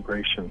other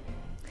celebration.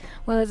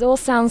 Well, it all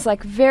sounds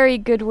like very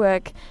good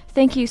work.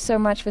 Thank you so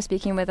much for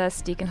speaking with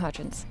us, Deacon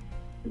Hodgins.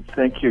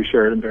 Thank you,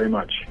 Sheridan, very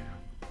much.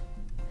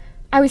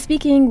 I was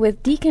speaking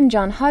with Deacon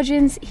John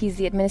Hodgins. He's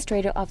the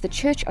administrator of the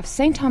Church of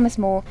St. Thomas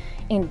More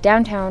in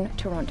downtown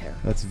Toronto.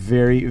 That's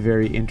very,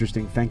 very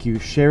interesting. Thank you,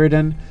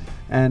 Sheridan.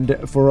 And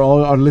for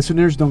all our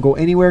listeners, don't go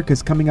anywhere,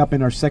 because coming up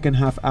in our second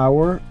half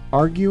hour,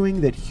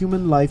 arguing that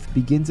human life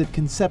begins at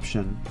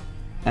conception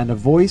and a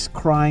voice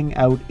crying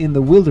out in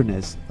the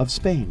wilderness of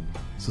Spain.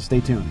 So stay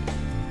tuned.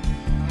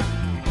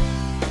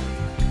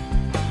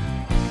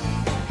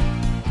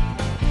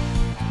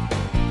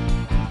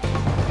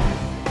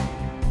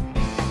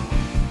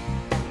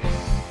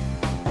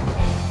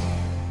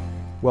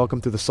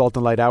 Welcome to the Salt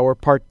and Light Hour,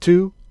 Part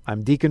 2.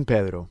 I'm Deacon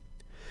Pedro.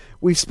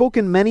 We've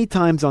spoken many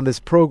times on this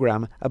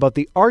program about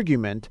the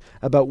argument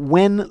about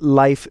when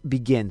life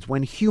begins,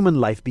 when human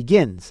life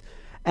begins,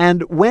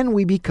 and when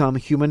we become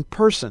human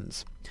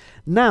persons.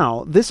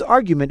 Now, this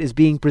argument is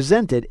being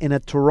presented in a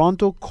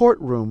Toronto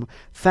courtroom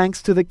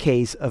thanks to the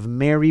case of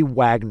Mary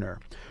Wagner.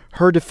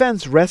 Her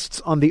defense rests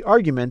on the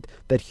argument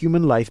that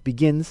human life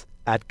begins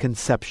at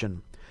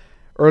conception.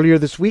 Earlier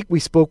this week, we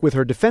spoke with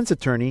her defense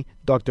attorney,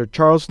 Dr.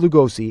 Charles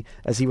Lugosi,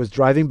 as he was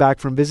driving back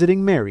from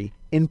visiting Mary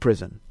in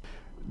prison.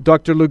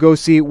 Dr.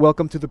 Lugosi,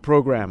 welcome to the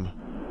program.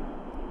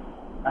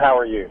 How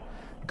are you?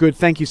 Good,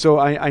 thank you. So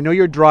I know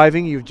you're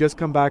driving. You've just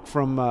come back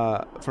from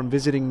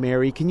visiting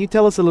Mary. Can you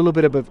tell us a little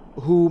bit about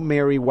who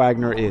Mary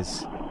Wagner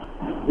is?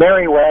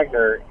 Mary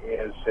Wagner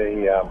is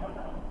a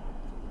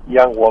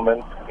young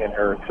woman in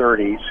her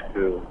 30s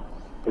who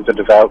is a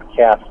devout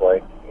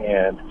Catholic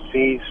and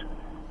sees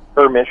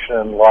her mission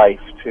in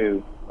life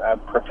to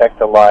protect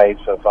the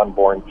lives of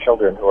unborn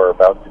children who are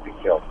about to be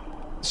killed.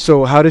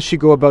 So how does she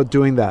go about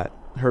doing that,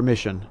 her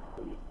mission?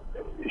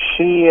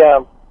 She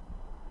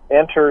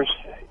enters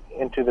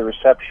into the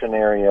reception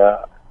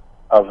area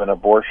of an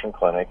abortion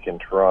clinic in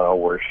Toronto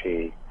where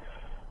she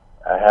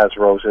has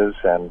roses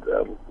and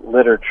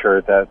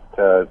literature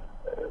that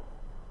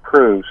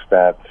proves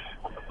that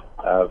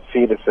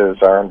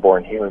fetuses are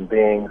unborn human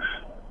beings.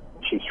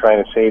 She's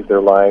trying to save their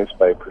lives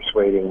by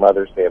persuading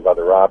mothers they have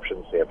other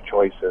options, they have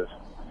choices.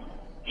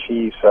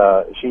 She's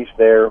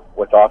there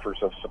with offers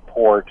of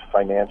support,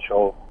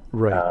 financial,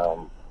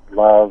 right.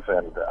 Love,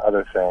 and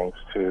other things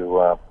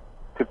to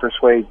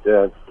persuade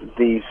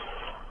these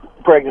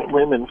pregnant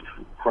women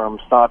from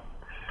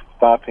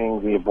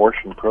stopping the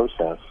abortion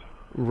process.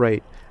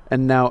 Right.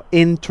 And now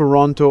in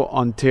Toronto,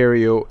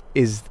 Ontario,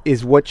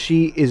 is what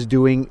she is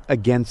doing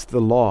against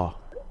the law?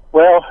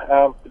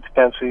 Well, it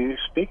depends who you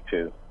speak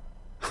to.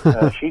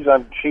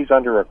 She's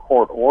under a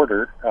court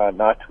order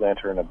not to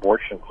enter an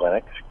abortion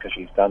clinic because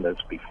she's done this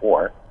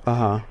before.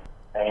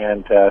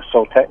 And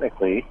so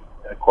technically,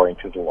 according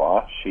to the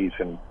law, she's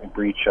in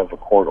breach of a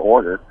court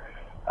order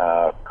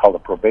called a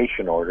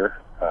probation order,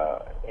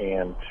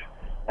 and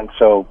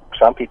so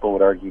some people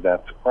would argue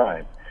that's a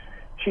crime.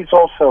 She's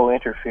also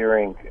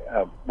interfering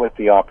with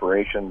the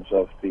operations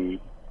of the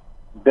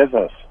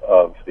business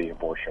of the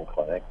abortion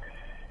clinic,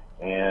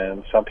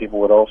 and some people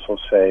would also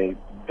say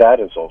that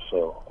is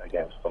also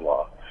against the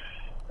law.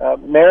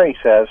 Mary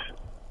says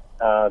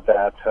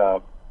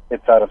that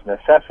it's out of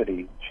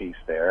necessity she's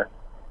there.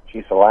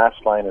 She's the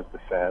last line of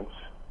defense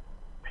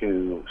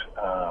to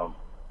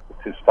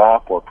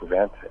stop or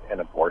prevent an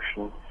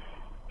abortion.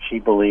 She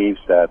believes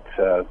that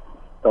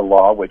the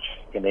law, which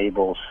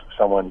enables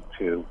someone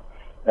to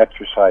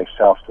exercise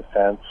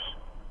self-defense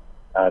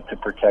to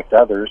protect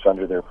others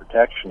under their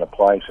protection,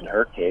 applies in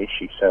her case.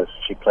 She says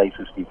she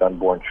places these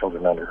unborn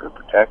children under her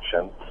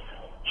protection.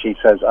 She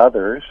says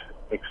others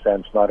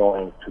extends not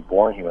only to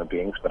born human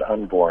beings but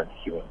unborn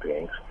human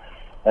beings.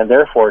 And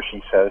therefore,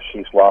 she says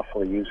she's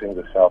lawfully using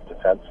the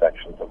self-defense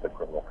sections of the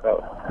criminal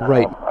code.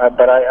 Right.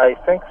 But I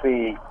think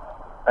the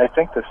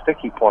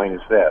sticky point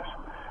is this: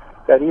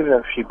 that even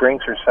if she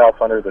brings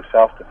herself under the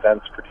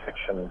self-defense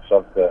protections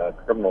of the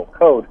criminal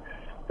code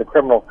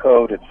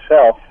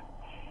itself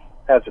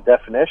has a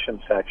definition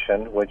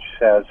section which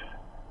says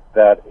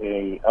that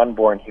a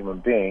unborn human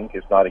being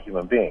is not a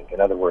human being.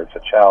 In other words, a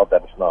child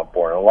that is not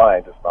born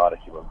alive is not a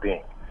human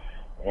being.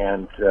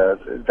 And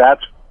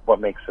that's what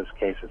makes this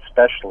case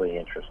especially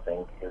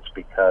interesting, is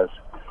because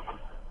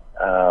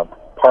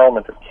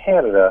Parliament of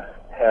Canada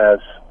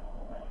has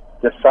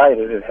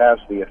decided, it has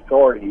the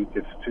authority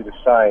to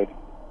decide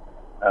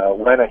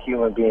when a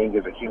human being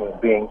is a human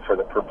being for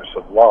the purpose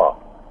of law.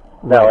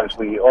 Right. Now, as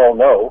we all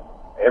know,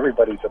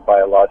 everybody's a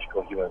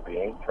biological human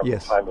being from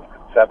Yes. the time of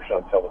conception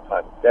until the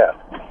time of death.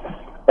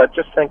 But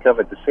just think of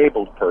a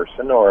disabled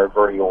person or a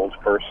very old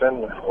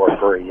person or a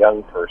very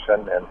young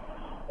person, and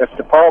if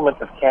the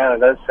Parliament of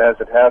Canada says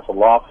it has a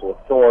lawful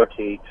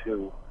authority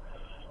to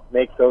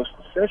make those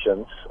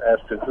decisions as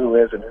to who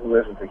is and who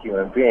isn't a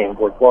human being,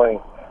 we're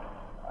going,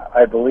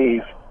 I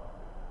believe,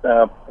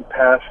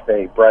 past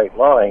a bright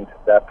line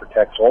that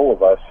protects all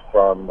of us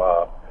from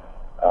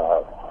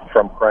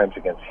crimes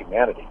against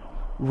humanity.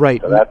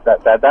 Right. So that's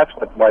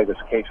why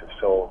this case is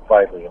so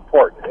vitally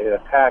important. It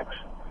attacks,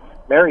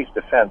 Mary's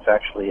defense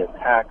actually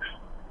attacks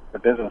the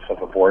business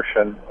of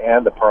abortion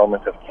and the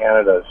Parliament of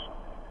Canada's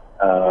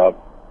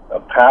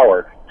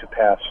power to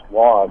pass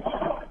laws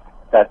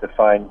that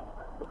define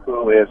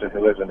who is and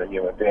who isn't a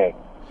human being.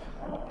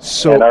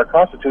 So, and our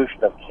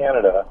Constitution of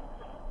Canada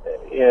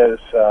is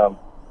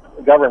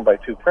governed by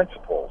two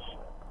principles.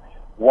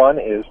 One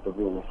is the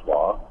rule of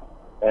law,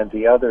 and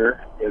the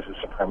other is the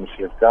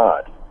supremacy of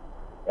God.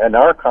 And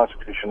our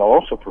Constitution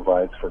also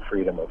provides for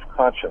freedom of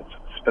conscience,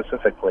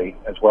 specifically,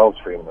 as well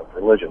as freedom of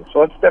religion.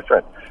 So it's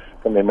different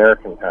from the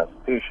American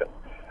Constitution.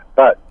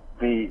 But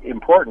the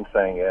important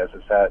thing is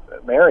that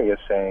Mary is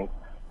saying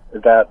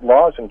that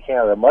laws in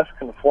Canada must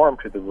conform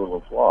to the rule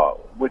of law,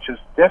 which is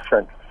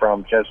different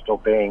from just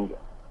obeying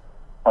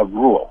a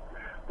rule.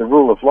 The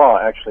rule of law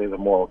actually is a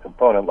moral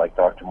component, like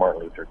Dr.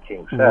 Martin Luther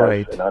King says,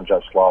 Right. an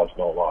unjust law is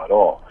no law at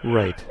all.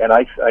 right. And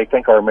I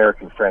think our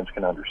American friends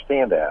can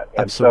understand that. And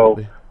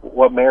Absolutely. so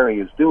what Mary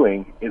is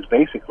doing is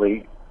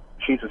basically,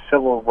 she's a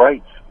civil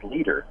rights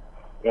leader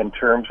in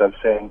terms of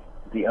saying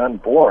the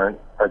unborn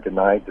are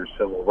denied their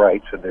civil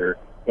rights and they're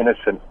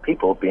innocent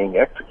people being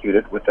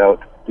executed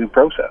without due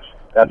process.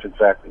 That's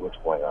exactly what's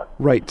going on.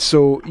 Right.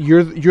 So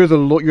you're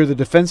the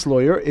defense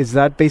lawyer. Is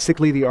that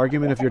basically the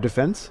argument of your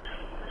defense?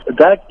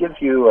 That gives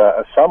you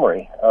a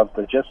summary of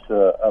the gist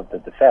of the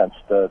defense.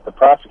 The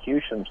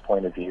prosecution's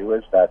point of view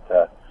is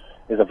that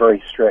is a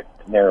very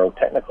strict, narrow,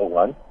 technical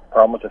one.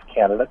 Parliament of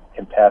Canada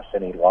can pass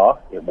any law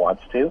it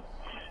wants to.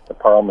 The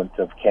Parliament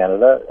of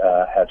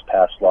Canada has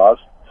passed laws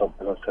so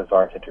businesses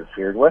aren't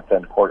interfered with,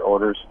 and court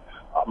orders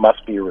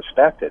must be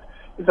respected.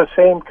 It's the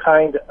same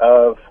kind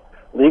of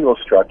legal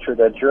structure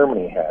that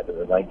Germany had in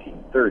the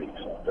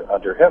 1930s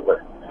under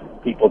Hitler.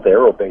 People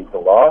there obeyed the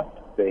law.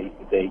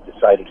 They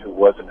decided who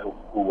was and who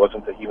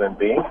wasn't a human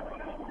being,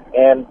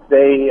 and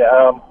they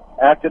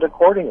acted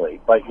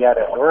accordingly. But yet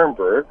at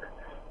Nuremberg,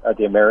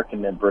 the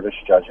American and British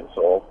judges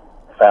all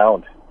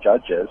found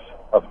judges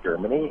of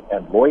Germany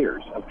and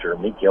lawyers of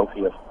Germany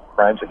guilty of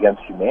crimes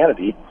against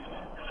humanity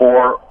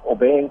for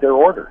obeying their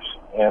orders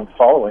and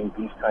following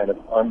these kind of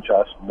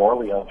unjust,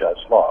 morally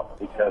unjust law,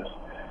 because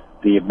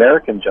the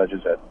American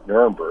judges at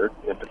Nuremberg,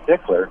 in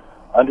particular,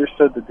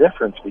 understood the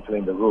difference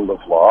between the rule of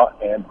law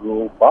and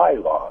rule by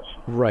laws.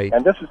 Right.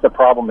 And this is the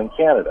problem in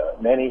Canada.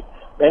 Many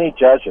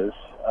judges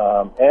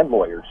and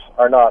lawyers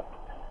are not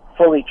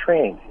fully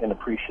trained in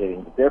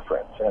appreciating the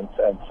difference,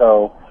 and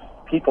so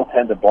people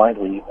tend to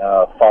blindly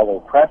follow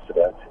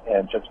precedent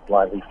and just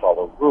blindly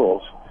follow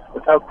rules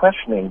without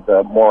questioning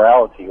the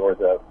morality or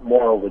the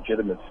moral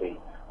legitimacy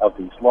of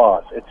these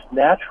laws. It's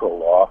natural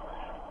law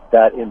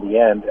that in the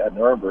end at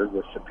Nuremberg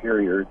was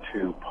superior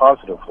to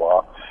positive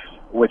law,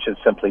 which is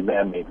simply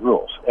man-made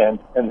rules. And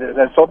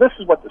so this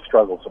is what the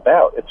struggle's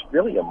about. It's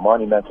really a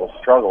monumental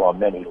struggle on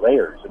many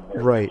layers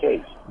in Mary's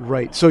case.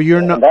 Right. So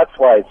you're not. And that's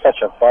why it's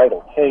such a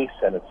vital case,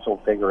 and it's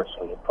so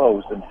vigorously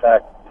opposed. In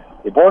fact,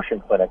 the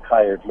abortion clinic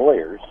hired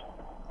lawyers,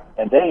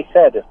 and they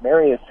said if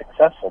Mary is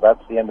successful,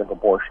 that's the end of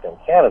abortion in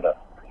Canada.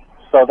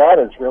 So that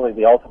is really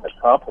the ultimate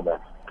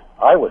compliment,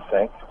 I would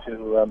think,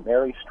 to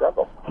Mary's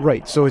struggle.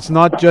 Right. So it's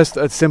not just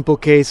a simple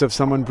case of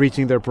someone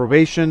breaching their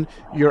probation.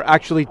 You're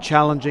actually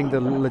challenging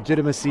the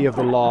legitimacy of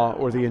the law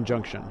or the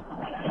injunction.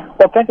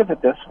 Well, think of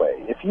it this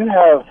way. If you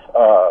have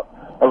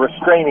a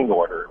restraining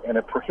order and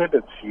it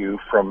prohibits you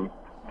from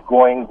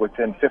going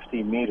within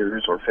 50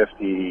 meters or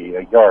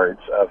 50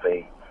 yards of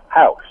a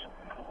house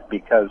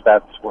because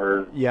that's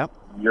where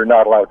you're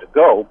not allowed to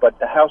go, but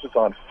the house is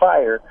on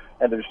fire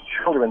and there's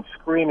children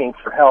screaming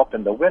for help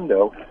in the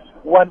window,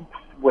 one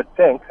would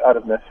think, out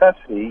of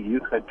necessity, you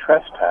could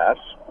trespass,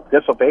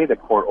 disobey the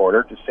court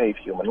order to save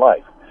human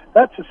life.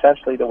 That's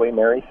essentially the way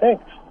Mary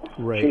thinks.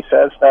 Right. She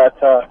says that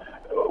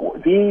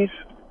these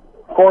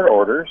court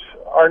orders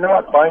are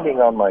not binding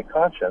on my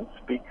conscience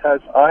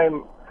because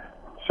I'm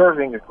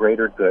serving a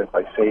greater good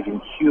by saving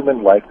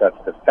human life that's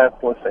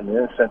defenseless and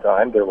innocent.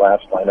 I'm their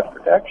last line of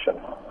protection.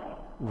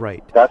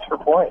 Right. That's her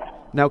point.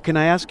 Now, can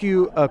I ask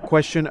you a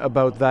question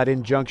about that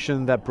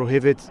injunction that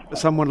prohibits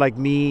someone like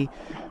me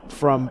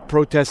from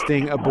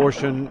protesting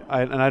abortion?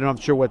 And I'm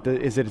not sure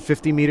is it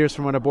 50 meters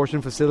from an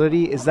abortion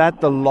facility? Is that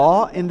the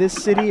law in this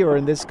city or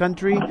in this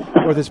country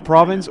or this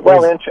province?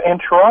 Well, in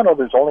Toronto,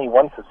 there's only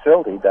one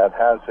facility that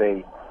has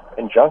a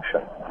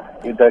injunction.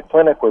 The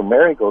clinic where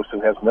Mary goes to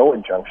has no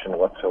injunction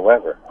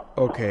whatsoever.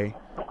 Okay.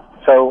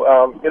 So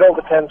it all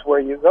depends where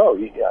you go.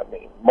 I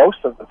mean, most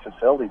of the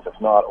facilities, if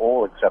not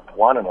all except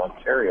one in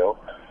Ontario,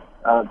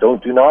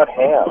 do not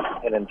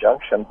have an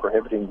injunction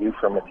prohibiting you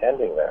from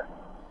attending there.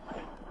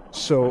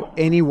 So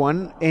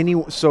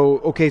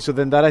so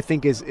then that I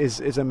think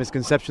is a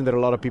misconception that a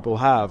lot of people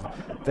have,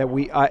 that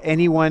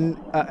anyone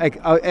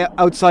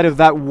outside of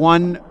that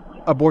one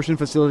abortion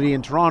facility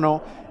in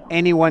Toronto,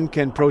 anyone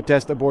can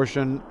protest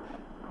abortion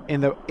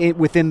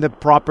within the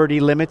property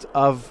limits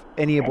of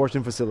any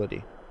abortion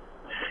facility.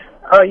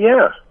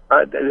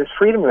 This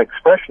freedom of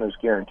expression is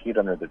guaranteed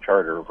under the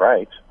Charter of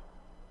Rights.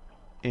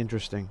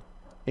 Interesting.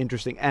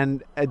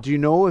 And do you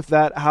know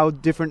how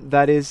different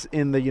that is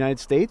in the United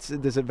States?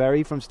 Does it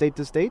vary from state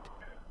to state?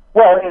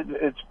 Well,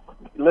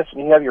 listen,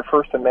 you have your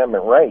First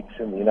Amendment rights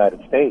in the United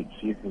States.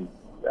 You can,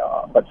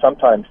 but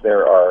sometimes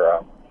there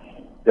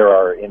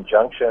are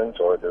injunctions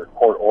or there are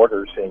court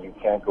orders saying you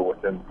can't go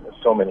within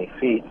so many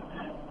feet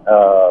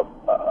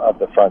of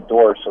the front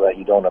door so that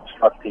you don't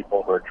obstruct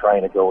people who are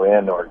trying to go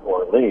in or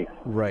leave.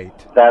 Right.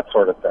 That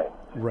sort of thing.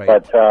 Right.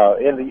 But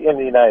in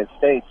the United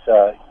States,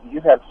 you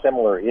have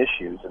similar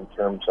issues in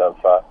terms of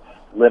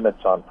limits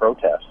on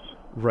protests.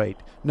 Right.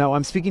 Now,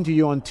 I'm speaking to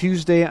you on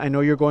Tuesday. I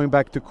know you're going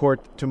back to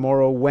court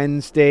tomorrow,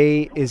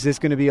 Wednesday. Is this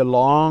going to be a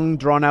long,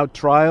 drawn-out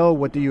trial?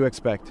 What do you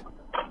expect?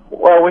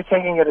 Well, we're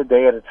taking it a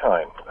day at a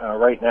time.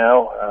 Right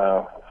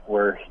now,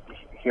 we're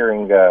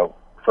hearing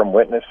from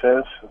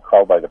witnesses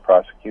called by the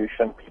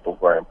prosecution, people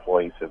who are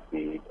employees of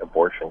the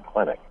abortion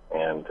clinic.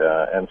 And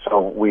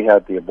so we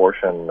had the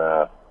abortion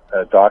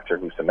doctor,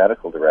 who's the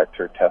medical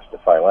director,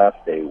 testify last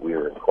day. We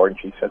were in court, and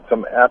she said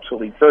some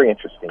absolutely very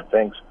interesting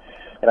things.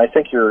 And I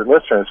think your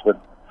listeners would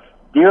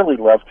dearly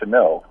love to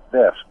know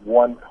this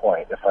one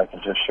point, if I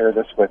can just share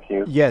this with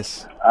you.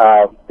 Yes.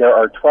 There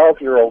are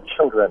 12-year-old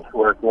children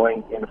who are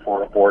going in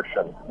for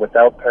abortion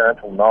without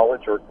parental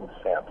knowledge or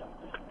consent.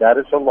 That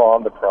is the law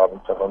in the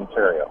province of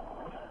Ontario.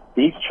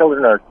 These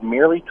children are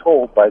merely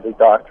told by the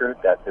doctor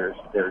that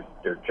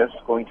they're just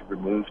going to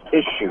remove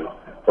tissue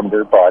from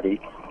their body.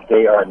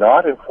 They are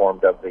not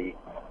informed of the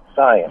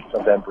science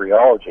of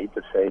embryology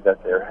to say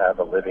that they have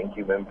a living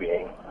human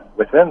being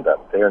within them.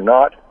 They are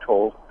not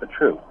told the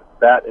truth.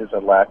 That is a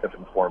lack of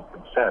informed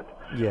consent.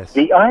 Yes.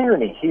 The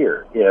irony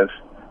here is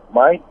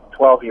my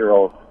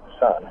 12-year-old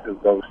son, who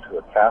goes to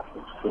a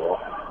Catholic school,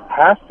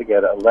 has to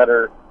get a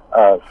letter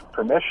of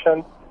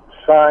permission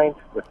signed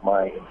with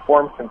my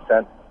informed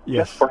consent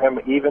just for him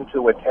even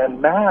to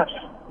attend Mass.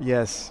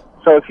 Yes.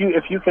 So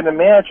if you can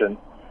imagine,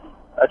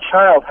 a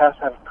child has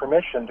to have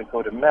permission to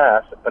go to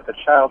Mass, but the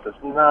child does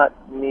not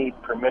need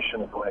permission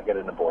to go and get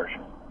an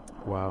abortion.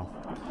 Wow.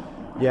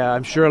 Yeah,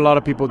 I'm sure a lot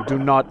of people do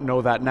not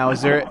know that. Now,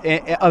 is there,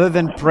 other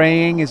than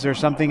praying, is there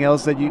something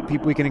else that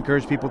we can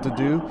encourage people to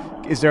do?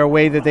 Is there a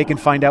way that they can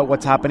find out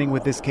what's happening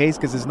with this case?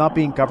 Because it's not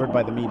being covered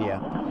by the media.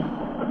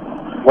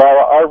 Well,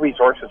 our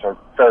resources are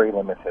very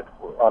limited.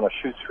 We're on a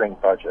shoestring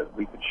budget.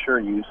 We could sure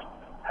use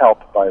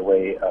help by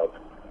way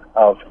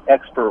of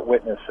expert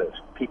witnesses,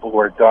 people who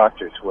are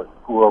doctors,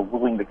 who are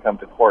willing to come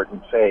to court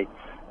and say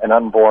an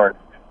unborn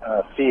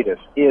fetus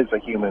is a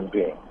human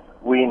being.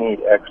 We need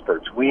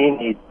experts. We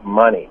need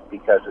money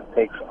because it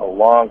takes a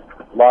lot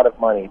of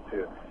money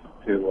to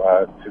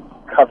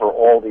cover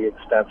all the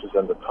expenses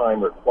and the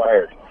time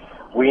required.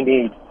 We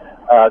need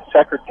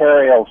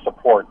secretarial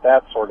support,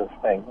 that sort of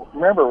thing.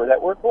 Remember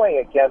that we're going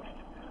against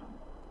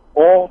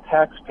all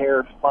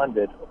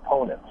taxpayer-funded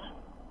opponents.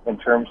 in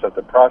terms of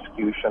the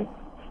prosecution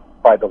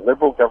by the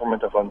Liberal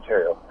government of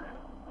Ontario.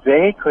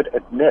 They could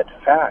admit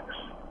facts,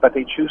 but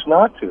they choose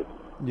not to.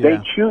 Yeah. They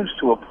choose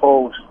to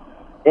oppose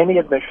any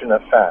admission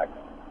of fact.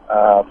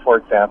 For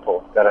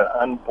example, that an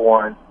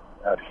unborn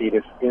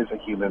fetus is a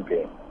human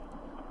being.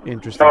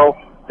 Interesting. So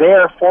they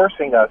are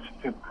forcing us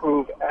to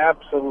prove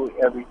absolutely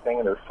everything,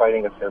 and they're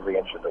fighting us every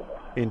inch of the way.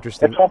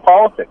 Interesting. It's all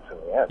politics in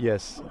the end.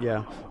 Yes,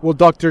 yeah. Well,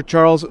 Dr.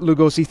 Charles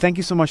Lugosi, thank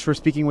you so much for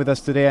speaking with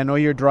us today. I know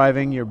you're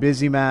driving, you're a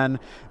busy man.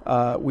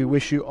 We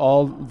wish you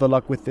all the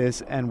luck with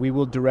this, and we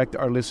will direct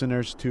our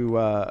listeners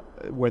to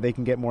where they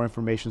can get more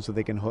information so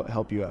they can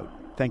help you out.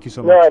 Thank you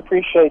so much. No, I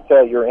appreciate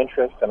your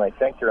interest, and I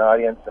thank your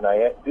audience, and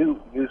I do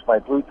use my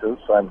Bluetooth,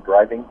 so I'm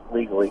driving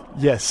legally.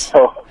 Yes.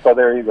 So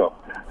there you go.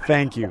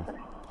 Thank you.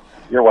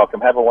 You're welcome.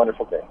 Have a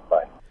wonderful day.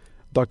 Bye.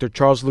 Dr.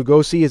 Charles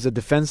Lugosi is a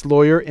defense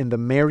lawyer in the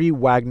Mary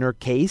Wagner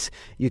case.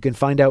 You can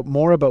find out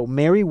more about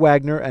Mary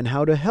Wagner and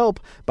how to help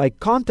by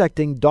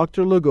contacting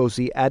Dr.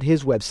 Lugosi at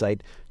his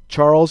website,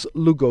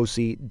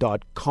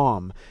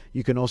 charleslugosi.com.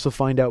 You can also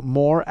find out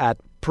more at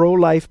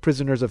Pro-Life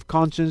Prisoners of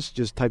Conscience.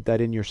 Just type that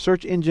in your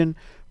search engine,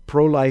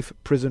 Pro-Life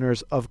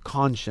Prisoners of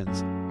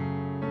Conscience.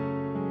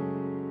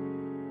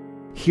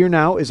 Here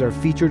now is our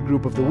featured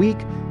group of the week,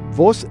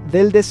 Voz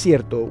del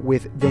Desierto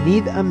with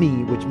Venid a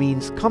mí, which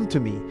means come to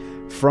me,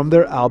 from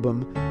their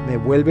album Me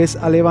Vuelves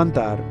a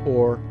Levantar,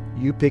 or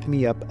You Pick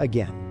Me Up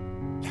Again.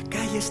 La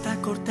calle está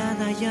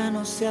cortada, ya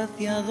no sé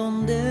hacia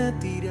dónde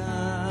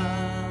tirar.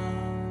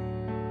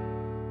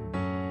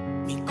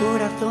 Mi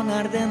corazón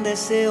arde en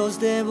deseos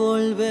de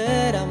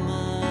volver a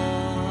amar.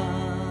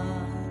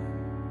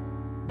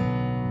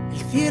 El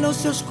cielo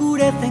se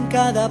oscurece en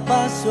cada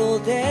paso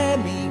de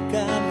mi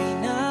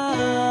caminar.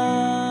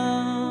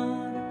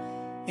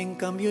 En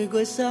cambio oigo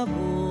esa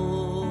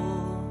voz,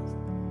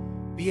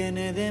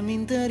 viene de mi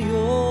interior.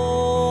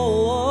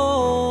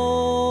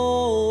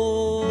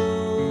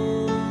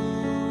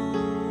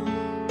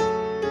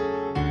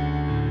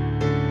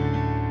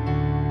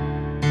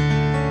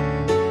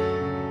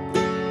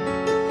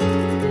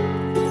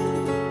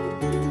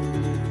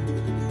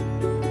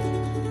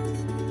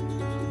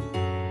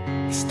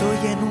 Estoy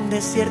en un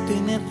desierto y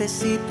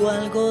necesito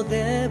algo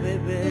de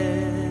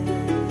beber.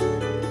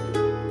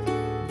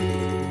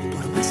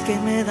 Por más que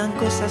me dan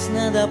cosas,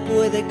 nada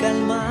puede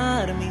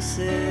calmar mi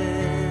sed.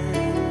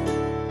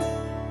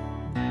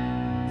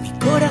 Mi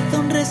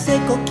corazón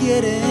reseco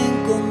quiere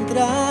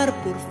encontrar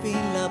por fin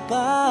la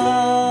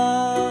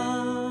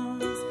paz.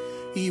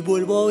 Y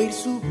vuelvo a oír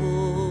su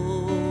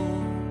voz,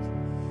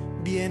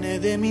 viene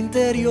de mi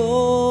interior.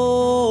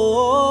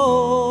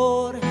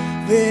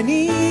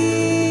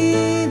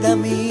 Venid a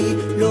mí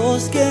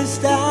los que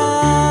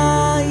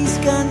estáis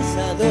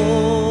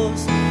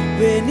cansados,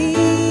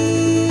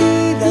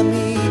 venid a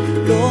mí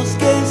los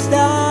que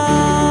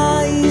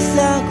estáis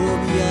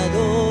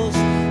agobiados,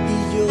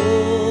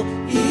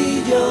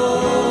 y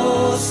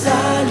yo os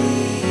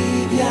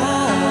aliviaré,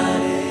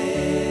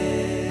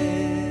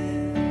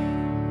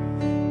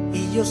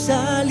 y yo os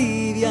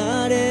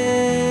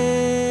aliviaré.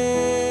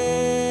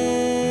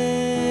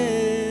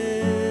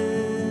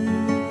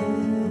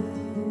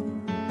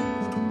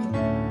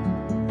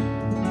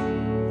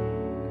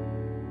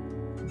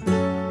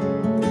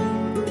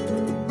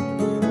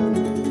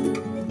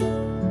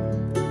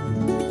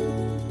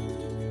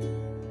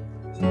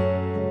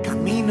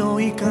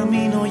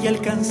 Camino y el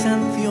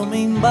cansancio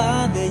me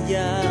invade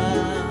ya.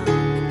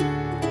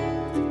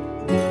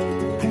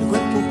 Algo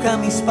empuja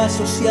mis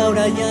pasos y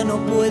ahora ya no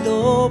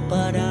puedo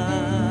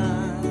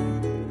parar.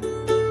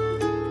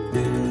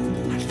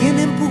 Alguien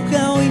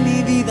empuja hoy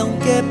mi vida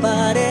aunque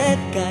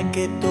parezca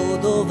que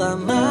todo va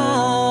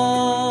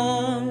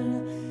mal.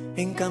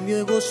 En cambio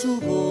oigo su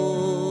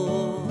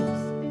voz,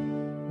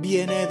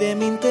 viene de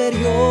mi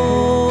interior.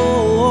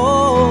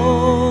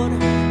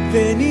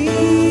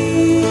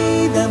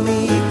 Venid a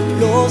mí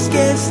los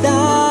que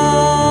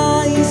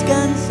estáis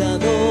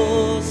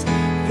cansados,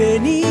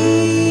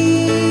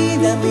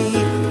 venid a mí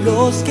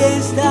los que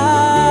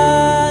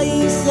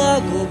estáis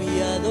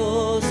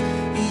agobiados,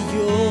 y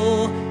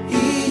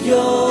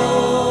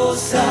yo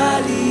os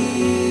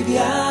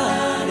aliviaré,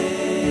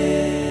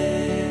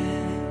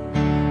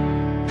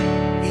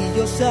 y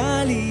yo os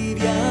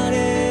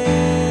aliviaré.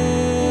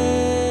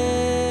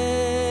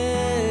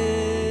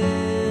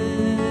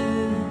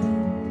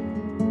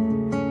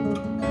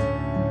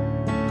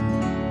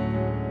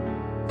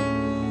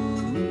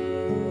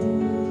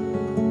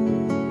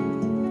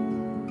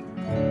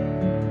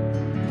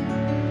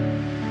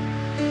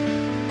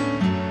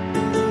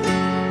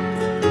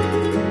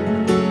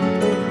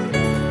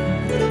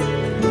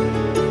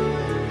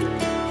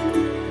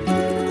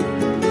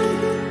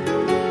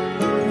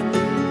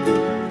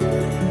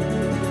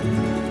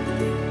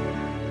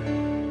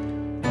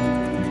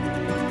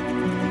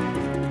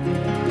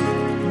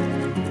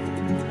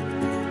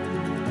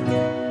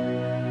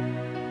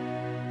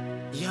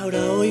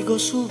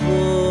 Su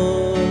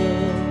voz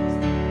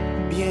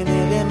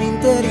viene de mi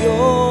interior.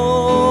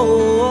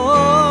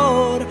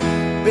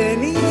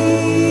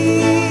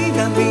 Venid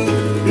a mí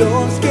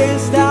los que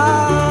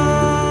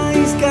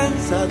estáis cansados.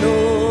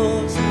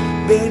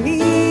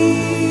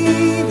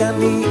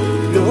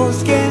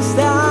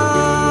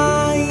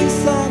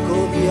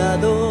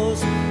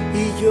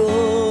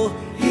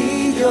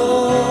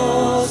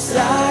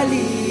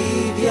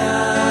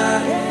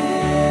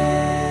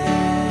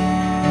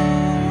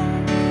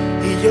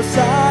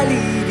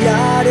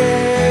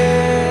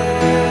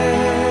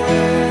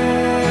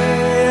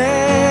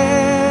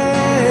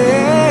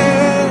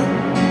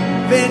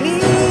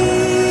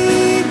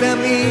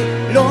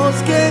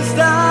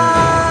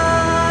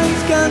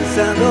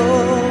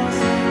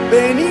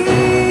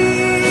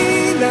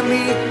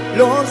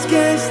 los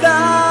que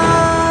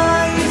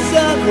estáis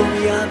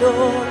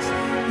agobiados,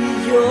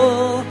 y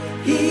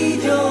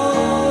yo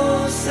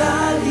os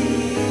aliviaré.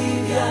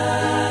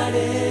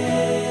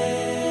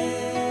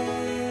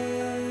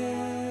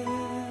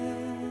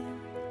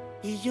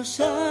 Y yo os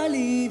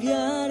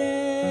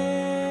aliviaré.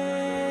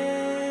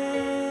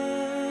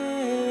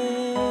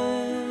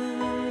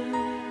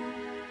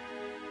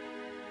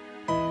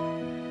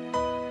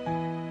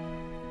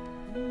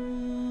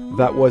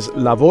 That was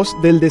La Voz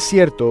del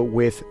Desierto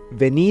with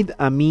Venid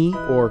a mí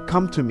or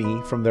Come to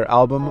Me from their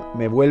album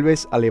Me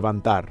Vuelves a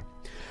Levantar.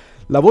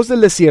 La Voz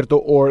del Desierto,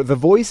 or The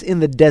Voice in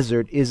the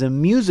Desert, is a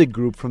music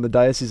group from the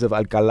Diocese of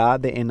Alcalá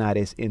de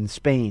Henares in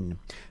Spain.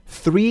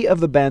 3 of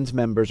the band's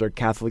members are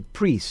Catholic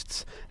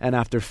priests, and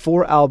after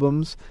 4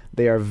 albums,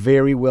 they are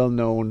very well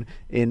known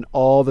in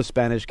all the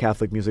Spanish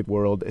Catholic music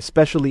world,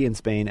 especially in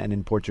Spain and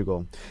in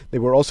Portugal. They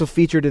were also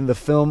featured in the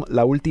film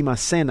La Última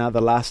Cena,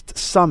 The Last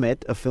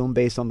Summit, a film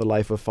based on the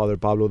life of Father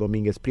Pablo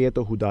Domínguez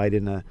Prieto, who died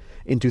in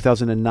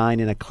 2009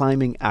 in a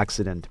climbing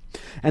accident.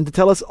 And to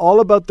tell us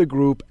all about the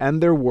group and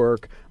their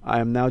work,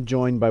 I am now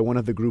joined by one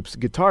of the group's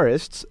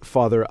guitarists,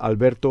 Father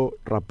Alberto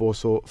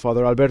Raposo.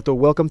 Father Alberto,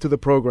 welcome to the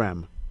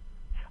program.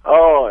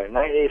 Oh,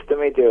 nice to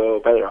meet you,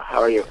 Pedro.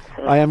 How are you?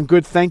 I am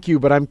good, thank you,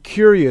 but I'm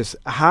curious,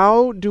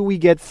 how do we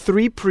get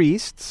 3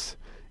 priests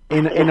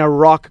in a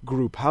rock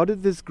group? How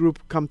did this group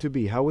come to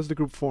be? How was the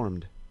group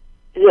formed?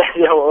 Yes,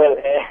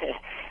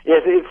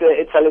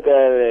 it's a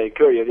little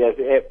curious,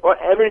 yes. Well,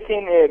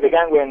 everything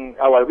began when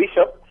our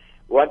bishop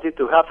wanted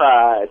to have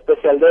a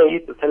special day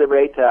to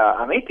celebrate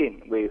a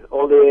meeting with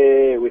all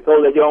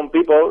the young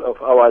people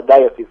of our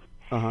diocese.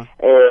 Uh-huh.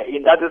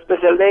 In that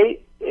special day,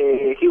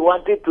 he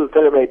wanted to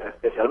celebrate a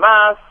special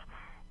mass.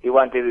 He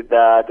wanted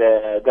that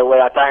there were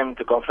a time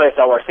to confess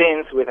our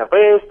sins with a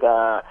priest,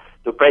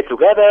 to pray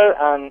together,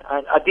 and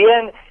at the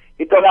end,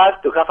 he told us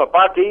to have a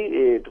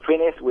party to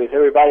finish with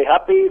everybody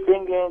happy,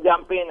 singing,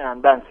 jumping,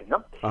 and dancing.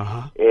 No,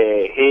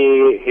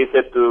 he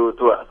said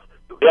to us,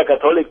 to be a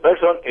Catholic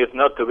person is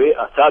not to be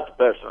a sad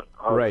person.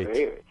 Right.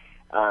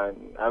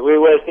 And we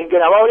were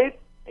thinking about it.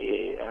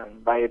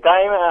 And by the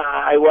time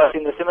I was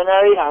in the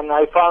seminary, and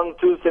I found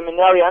 2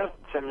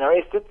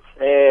 seminarists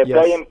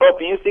playing pop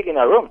music in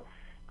a room.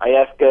 I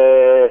asked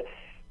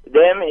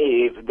them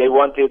if they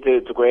wanted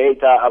to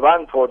create a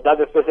band for that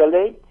special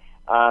day,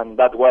 and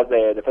that was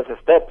the first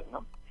step.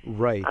 No?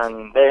 Right.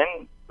 And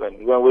then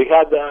when we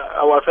had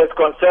our first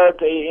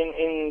concert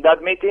in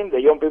that meeting, the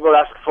young people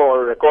asked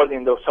for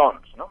recording those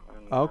songs. No?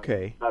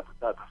 Okay. That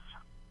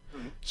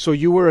So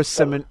you were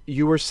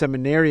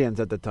seminarians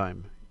at the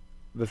time.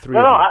 The 3 No,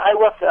 of you. I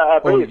was a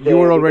priest. You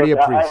were already a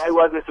priest. I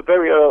was the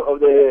superior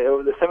of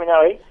the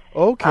seminary.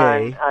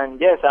 Okay.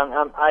 And yes,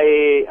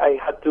 I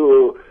had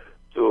to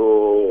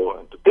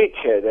teach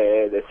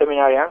the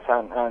seminarians,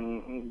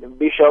 and the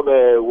bishop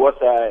was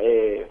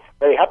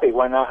very happy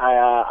when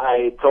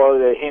I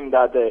told him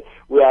that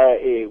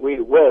we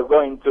were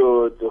going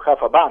to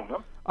have a band.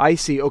 No? I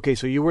see. Okay,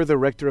 so you were the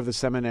rector of the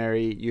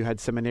seminary. You had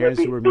seminarians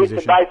who were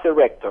musicians. Vice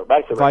rector.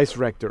 Vice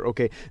rector.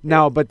 Okay.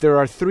 Now, but there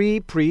are 3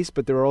 priests,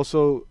 but there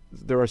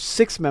are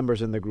 6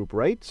 members in the group,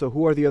 right? So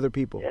who are the other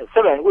people?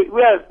 7.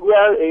 We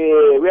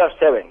are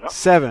 7. No?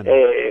 7.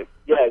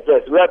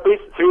 Yes. We are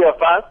priests. 3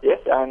 of us. Yes,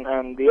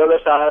 and the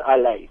others are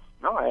lays.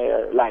 No,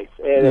 lays.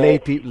 Lay.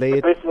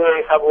 The priests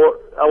have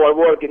our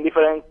work in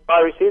different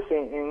parishes,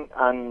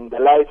 and the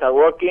lays are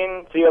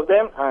working. 3 of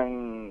them,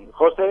 and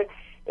Jose.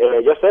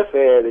 Joseph,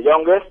 the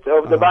youngest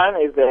of the band,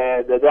 is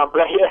the drum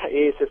player.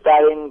 Is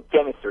studying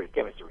chemistry.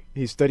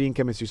 He's studying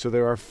chemistry. So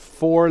there are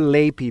 4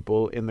 lay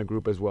people in the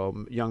group as well,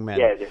 young men.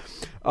 Yes.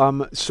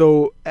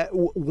 So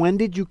when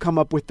did you come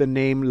up with the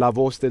name La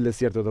Voz del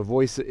Desierto, the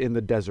voice in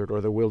the desert or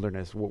the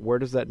wilderness? Where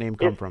does that name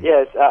come from?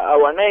 Yes,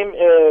 our name,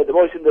 the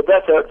voice in the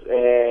desert,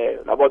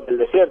 La Voz del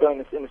Desierto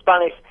in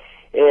Spanish,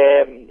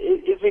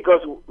 it's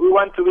because we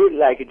want to be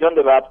like John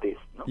the Baptist.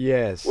 No?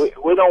 Yes.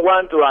 We don't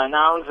want to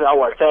announce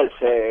ourselves.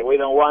 We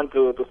don't want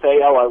to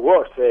say our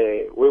words.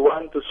 We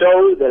want to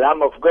show the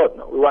Lamb of God.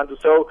 No? We want to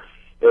show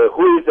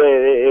who is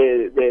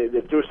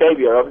the true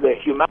Savior of the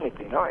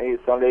humanity. No,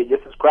 it's only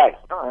Jesus Christ.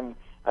 No? And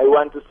I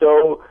want to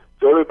show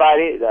to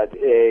everybody that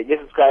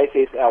Jesus Christ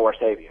is our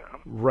Savior. No?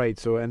 Right.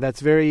 So, and that's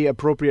very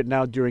appropriate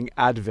now during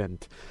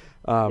Advent.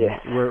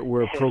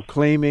 We're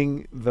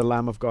proclaiming the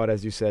Lamb of God,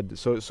 as you said.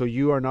 So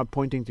you are not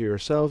pointing to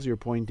yourselves; you're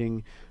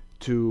pointing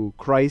to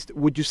Christ.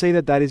 Would you say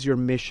that is your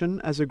mission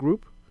as a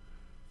group?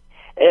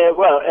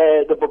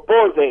 The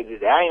purpose,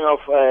 the aim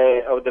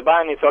of the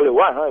band is only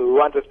one. Huh? We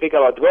want to speak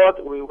about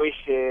God. We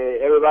wish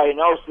everybody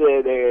knows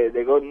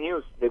the good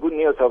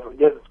news of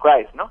Jesus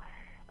Christ. No,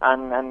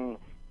 and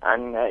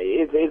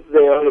it's the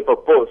only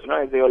purpose. No,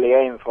 it's the only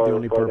aim for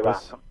the band.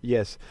 No?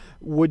 Yes.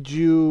 Would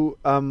you?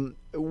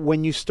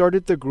 When you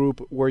started the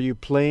group, were you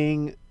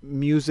playing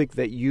music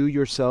that you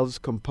yourselves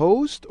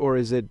composed, or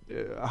is it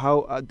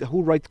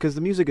who writes? Because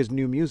the music is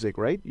new music,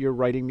 right? You're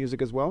writing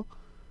music as well.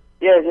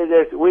 Yes.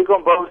 We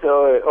composed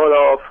all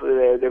of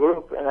the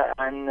group,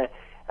 and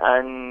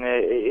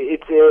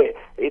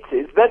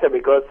it's better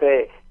because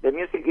the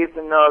music is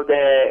not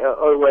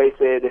always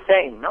the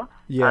same, no?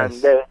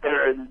 Yes.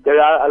 And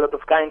there are a lot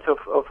of kinds of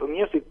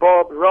music,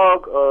 pop,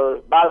 rock, or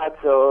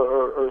ballads,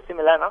 or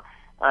similar, no?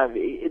 And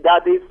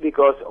that is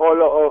because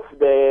all of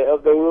the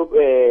group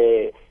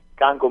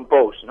can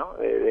compose, no?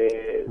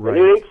 The Right.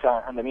 lyrics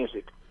and the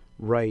music.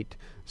 Right.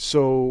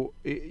 So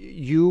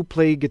you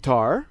play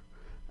guitar,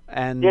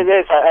 and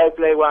Yes, I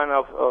play one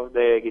of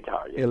the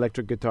guitar. Yes.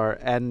 electric guitar,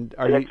 and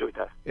Electric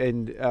guitar.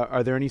 And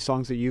are there any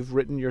songs that you've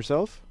written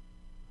yourself?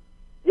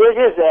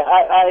 Yes.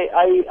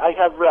 I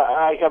have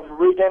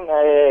written.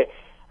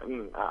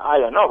 I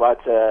don't know, but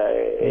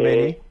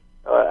Many.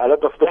 a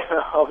lot of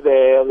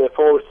the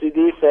 4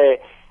 CDs.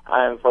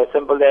 And for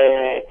example,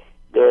 the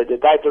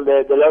title,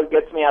 "The Lord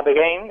Gets Me Up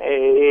Again,"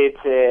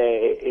 it's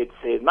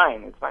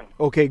mine. It's mine.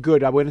 Okay,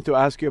 good. I wanted to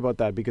ask you about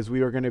that because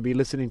we are going to be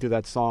listening to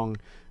that song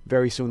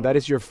very soon. That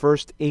is your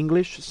first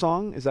English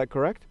song, is that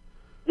correct?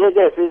 Yes,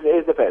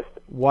 it's the best.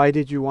 Why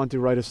did you want to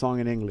write a song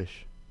in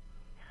English?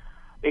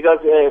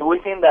 Because we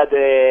think that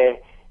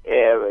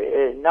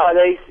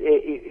nowadays,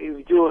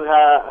 if you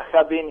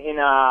have been in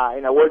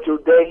a World Tour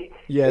day,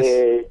 Yes.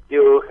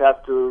 You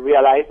have to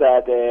realize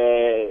that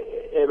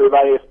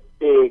everybody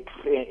speaks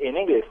in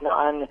English, no?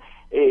 And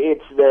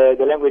it's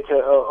the language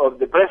of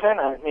the present,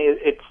 and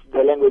it's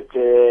the language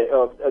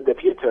of the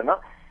future, no?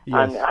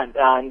 Yes.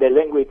 And the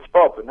language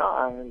pop, no?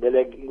 And the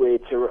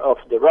language of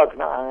the rock,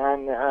 no?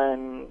 And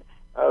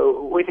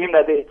we think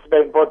that it's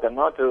very important,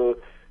 no? To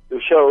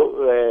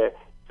show.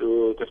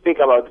 To speak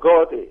about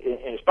God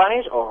in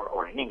Spanish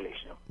or in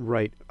English. No?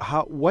 Right.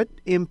 What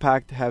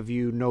impact have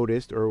you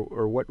noticed,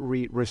 or what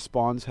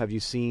response have you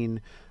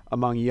seen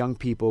among young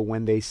people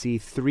when they see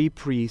 3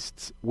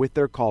 priests with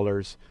their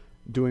collars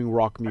doing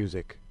rock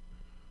music?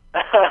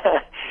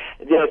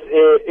 Yes,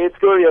 it's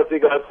curious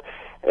because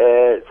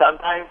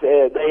sometimes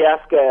they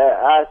ask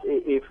us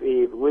if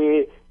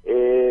we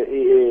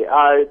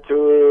are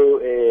true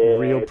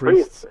real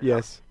priests.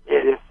 Yes.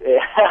 Yes,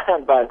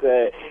 but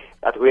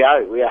we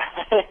are,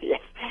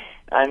 yes,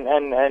 and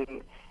a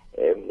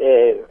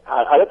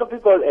lot of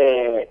people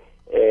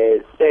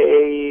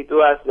say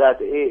to us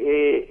that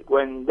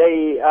when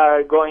they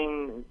are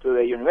going to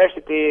the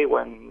university,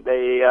 when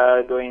they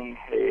are doing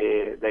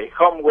their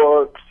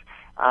homeworks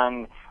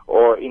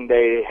or in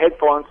their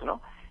headphones,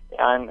 no,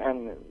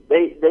 and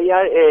they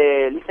are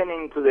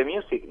listening to the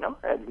music, no,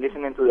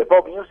 listening to the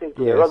pop music,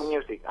 to the rock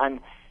music, and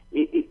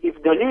if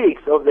the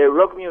lyrics of the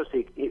rock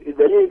music, if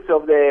the lyrics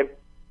of the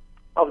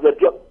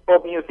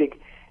pop music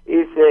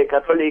is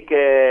Catholic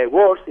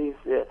words,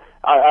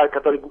 are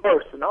Catholic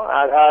words, no?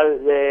 Are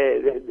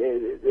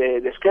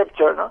the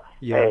scripture, no?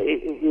 Yeah.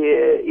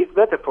 It's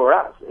better for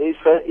us.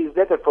 It's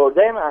better for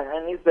them,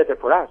 and it's better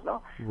for us,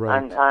 no?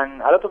 Right.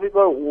 And a lot of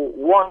people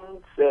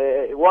want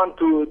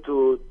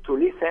to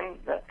listen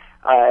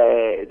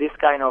this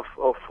kind of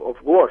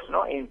words,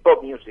 no? In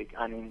pop music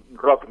and in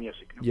rock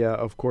music. No? Yeah,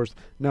 of course.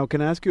 Now,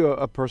 can I ask you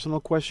a personal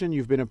question?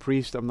 You've been a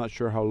priest, I'm not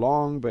sure how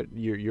long, but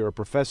you're a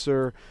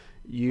professor.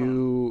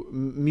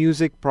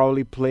 Music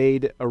probably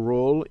played a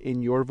role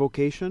in your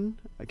vocation.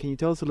 Can you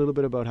tell us a little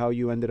bit about how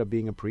you ended up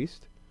being a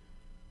priest?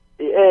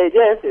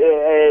 Yes,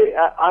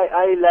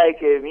 I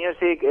like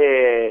music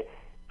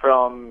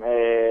from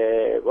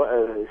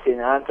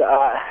since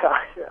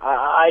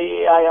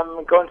I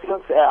am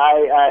conscious.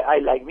 I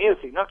like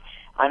music, no,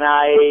 and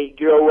I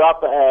grew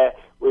up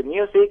with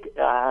music,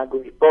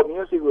 with pop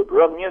music, with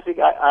rock music.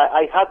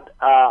 I had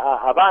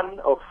a band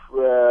of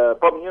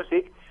pop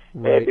music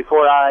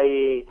before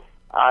I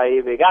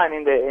began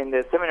in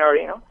the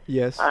seminary, you know.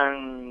 Yes.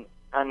 And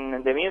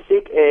the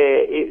music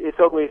is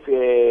always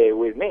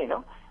with me,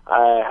 no.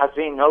 Has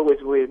been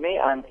always with me,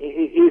 and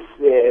it is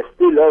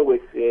still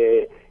always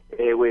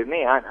with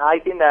me. And I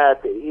think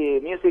that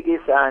music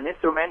is an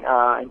instrument,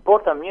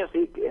 important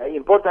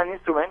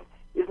instrument.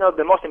 It's not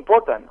the most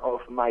important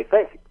of my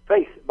faith,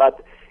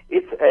 but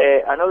it's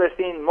another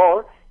thing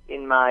more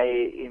in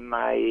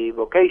my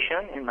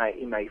vocation, in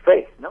my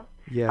faith, no.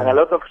 Yeah. And a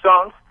lot of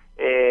songs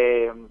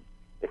are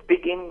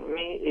speaking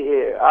me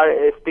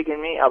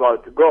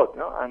about God,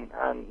 no, and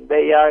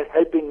they are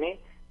helping me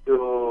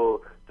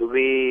to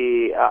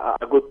be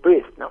a good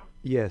priest, no.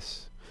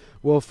 Yes.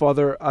 Well,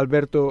 Father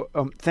Alberto,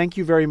 thank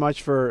you very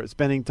much for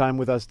spending time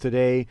with us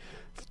today,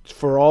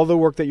 for all the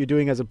work that you're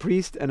doing as a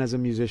priest and as a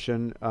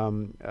musician.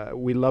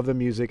 We love the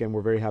music and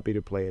we're very happy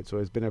to play it. So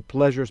it's been a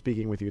pleasure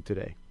speaking with you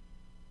today.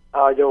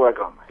 You're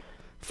welcome.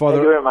 Father,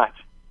 thank you very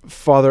much.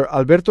 Father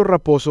Alberto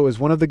Raposo is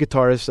one of the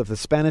guitarists of the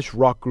Spanish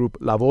rock group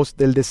La Voz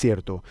del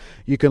Desierto.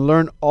 You can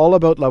learn all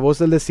about La Voz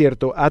del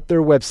Desierto at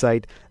their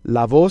website,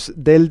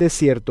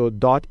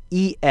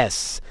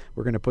 lavozdeldesierto.es.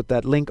 We're going to put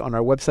that link on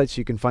our website so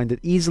you can find it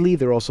easily.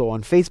 They're also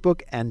on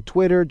Facebook and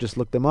Twitter. Just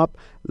look them up,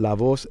 La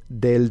Voz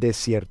del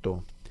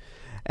Desierto.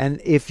 And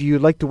if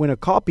you'd like to win a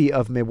copy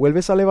of Me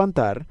Vuelves a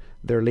Levantar,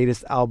 their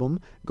latest album,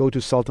 go to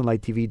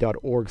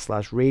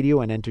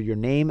saltandlighttv.org/radio and enter your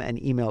name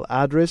and email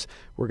address.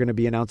 We're going to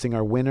be announcing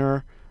our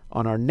winner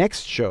on our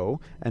next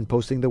show and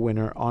posting the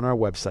winner on our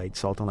website,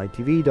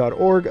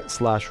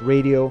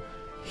 saltandlighttv.org/radio.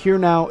 Here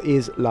now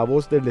is La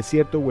Voz del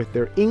Desierto with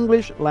their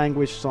English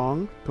language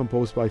song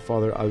composed by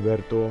Father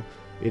Alberto.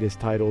 It is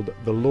titled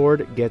The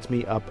Lord Gets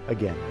Me Up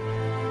Again.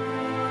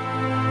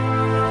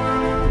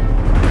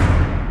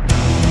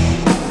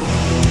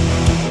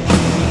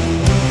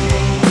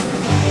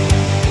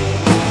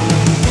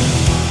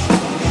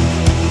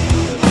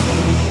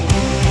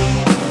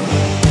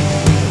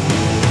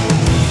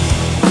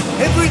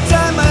 Every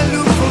time I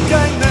look for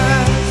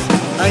kindness,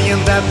 I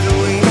end up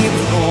doing it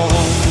wrong.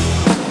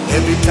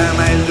 Every time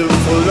I look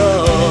for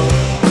love,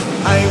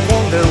 I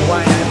wonder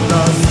why I'm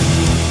lost.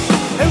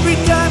 Every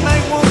time I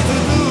want to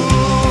do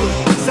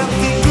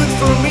something good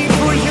for me,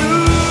 for you,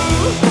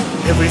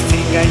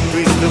 everything I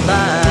twist the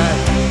bad,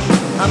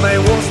 am I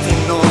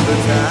wasting all the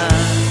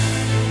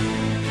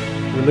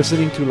time? We're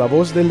listening to La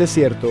Voz del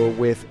Desierto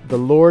with The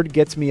Lord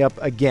Gets Me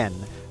Up Again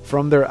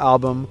from their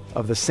album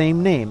of the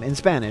same name in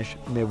Spanish,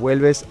 Me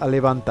Vuelves a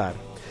Levantar.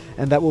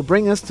 And that will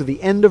bring us to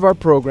the end of our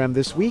program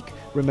this week.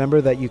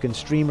 Remember that you can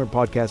stream or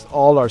podcast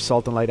all our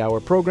Salt and Light Hour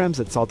programs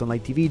at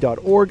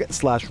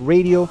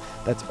saltandlighttv.org/radio.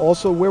 That's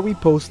also where we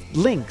post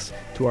links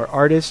to our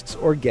artists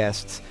or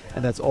guests.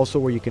 And that's also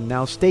where you can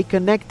now stay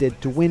connected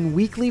to win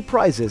weekly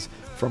prizes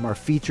from our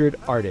featured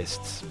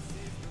artists.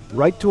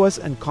 Write to us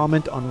and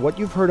comment on what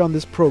you've heard on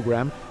this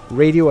program,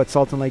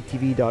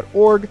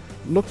 radio@saltandlighttv.org.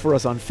 Look for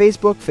us on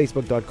Facebook,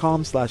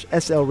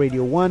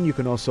 facebook.com/slradio1. You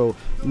can also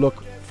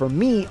look for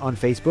me on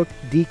Facebook,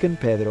 Deacon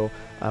Pedro.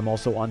 I'm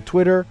also on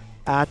Twitter,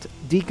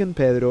 @Deacon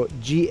Pedro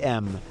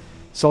GM.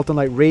 Salt and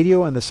Light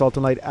Radio and the Salt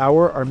and Light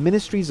Hour are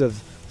ministries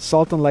of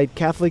Salt and Light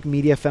Catholic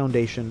Media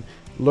Foundation.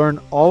 Learn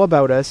all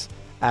about us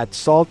at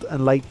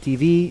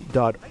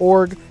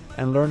saltandlighttv.org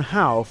and learn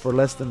how, for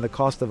less than the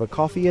cost of a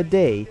coffee a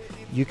day,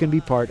 you can be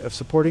part of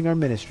supporting our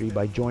ministry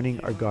by joining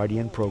our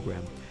Guardian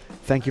program.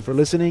 Thank you for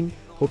listening.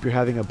 Hope you're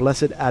having a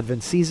blessed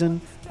Advent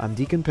season. I'm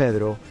Deacon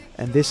Pedro,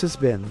 and this has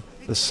been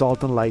the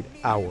Salt and Light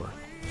Hour.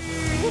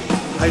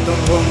 I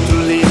don't want to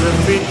live a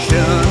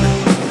fiction,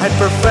 I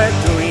prefer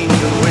doing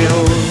the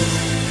will.